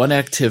take that one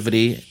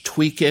activity,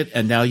 tweak it,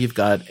 and now you've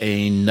got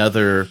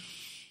another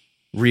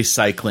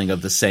recycling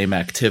of the same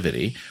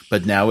activity,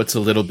 but now it's a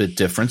little bit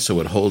different,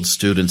 so it holds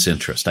students'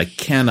 interest. I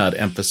cannot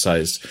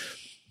emphasize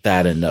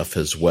that enough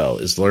as well,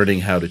 is learning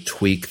how to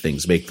tweak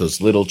things, make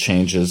those little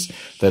changes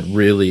that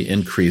really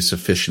increase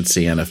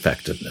efficiency and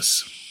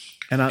effectiveness.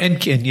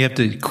 And you have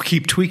to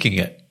keep tweaking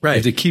it. Right. You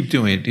have to keep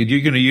doing it.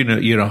 You're going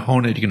to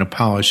hone it, you're going to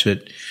polish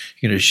it,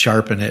 you're going to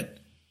sharpen it.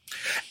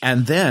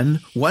 And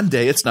then one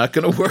day it's not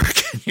going to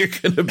work, and you're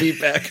going to be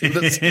back in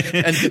this.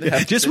 And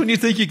just when you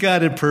think you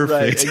got it perfect,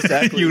 right,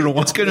 exactly. You're going to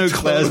walk into a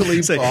class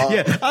and say,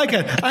 "Yeah,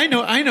 I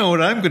know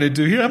what I'm going to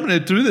do here. I'm going to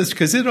do this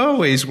because it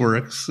always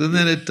works," and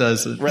then it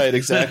doesn't. Right,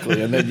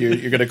 exactly. And then you're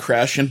going to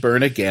crash and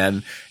burn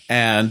again,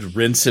 and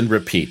rinse and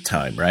repeat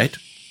time, right?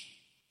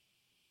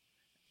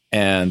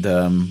 And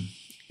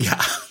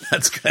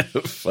that's kind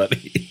of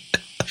funny.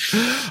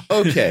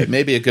 Okay,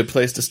 maybe a good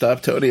place to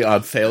stop, Tony,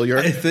 on failure.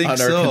 I think on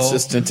so. Our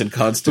consistent and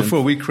constant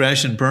before we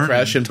crash and burn.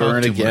 Crash and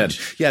burn again.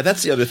 Much. Yeah,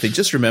 that's the other thing.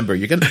 Just remember,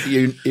 you're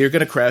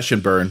gonna crash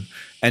and burn,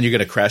 and you're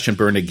gonna crash and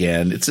burn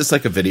again. It's just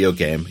like a video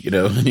game, you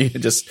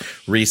just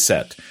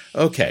reset.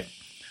 Okay,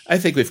 I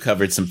think we've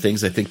covered some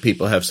things. I think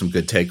people have some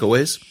good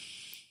takeaways.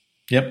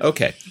 Yep.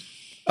 Okay.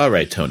 All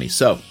right, Tony.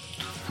 So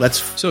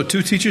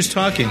two teachers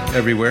talking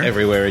everywhere,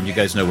 and you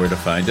guys know where to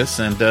find us.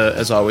 And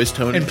as always,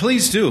 Tony, and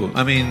please do.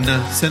 I mean,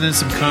 send in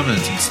some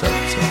comments and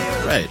stuff. So.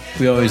 Right.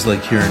 We always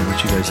like hearing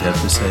what you guys have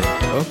to say.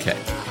 Okay.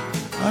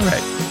 All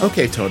right.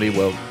 Okay, Tony.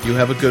 Well, you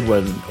have a good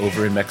one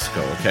over in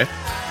Mexico. Okay.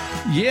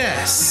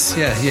 Yes.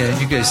 Yeah.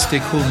 You guys stay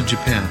cool in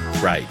Japan.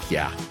 Right.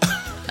 Yeah.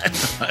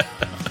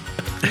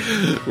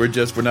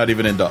 We're not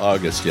even into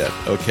August yet.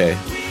 Okay.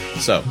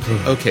 So,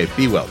 okay.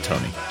 Be well,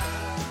 Tony.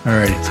 All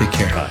right. Take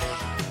care. Bye.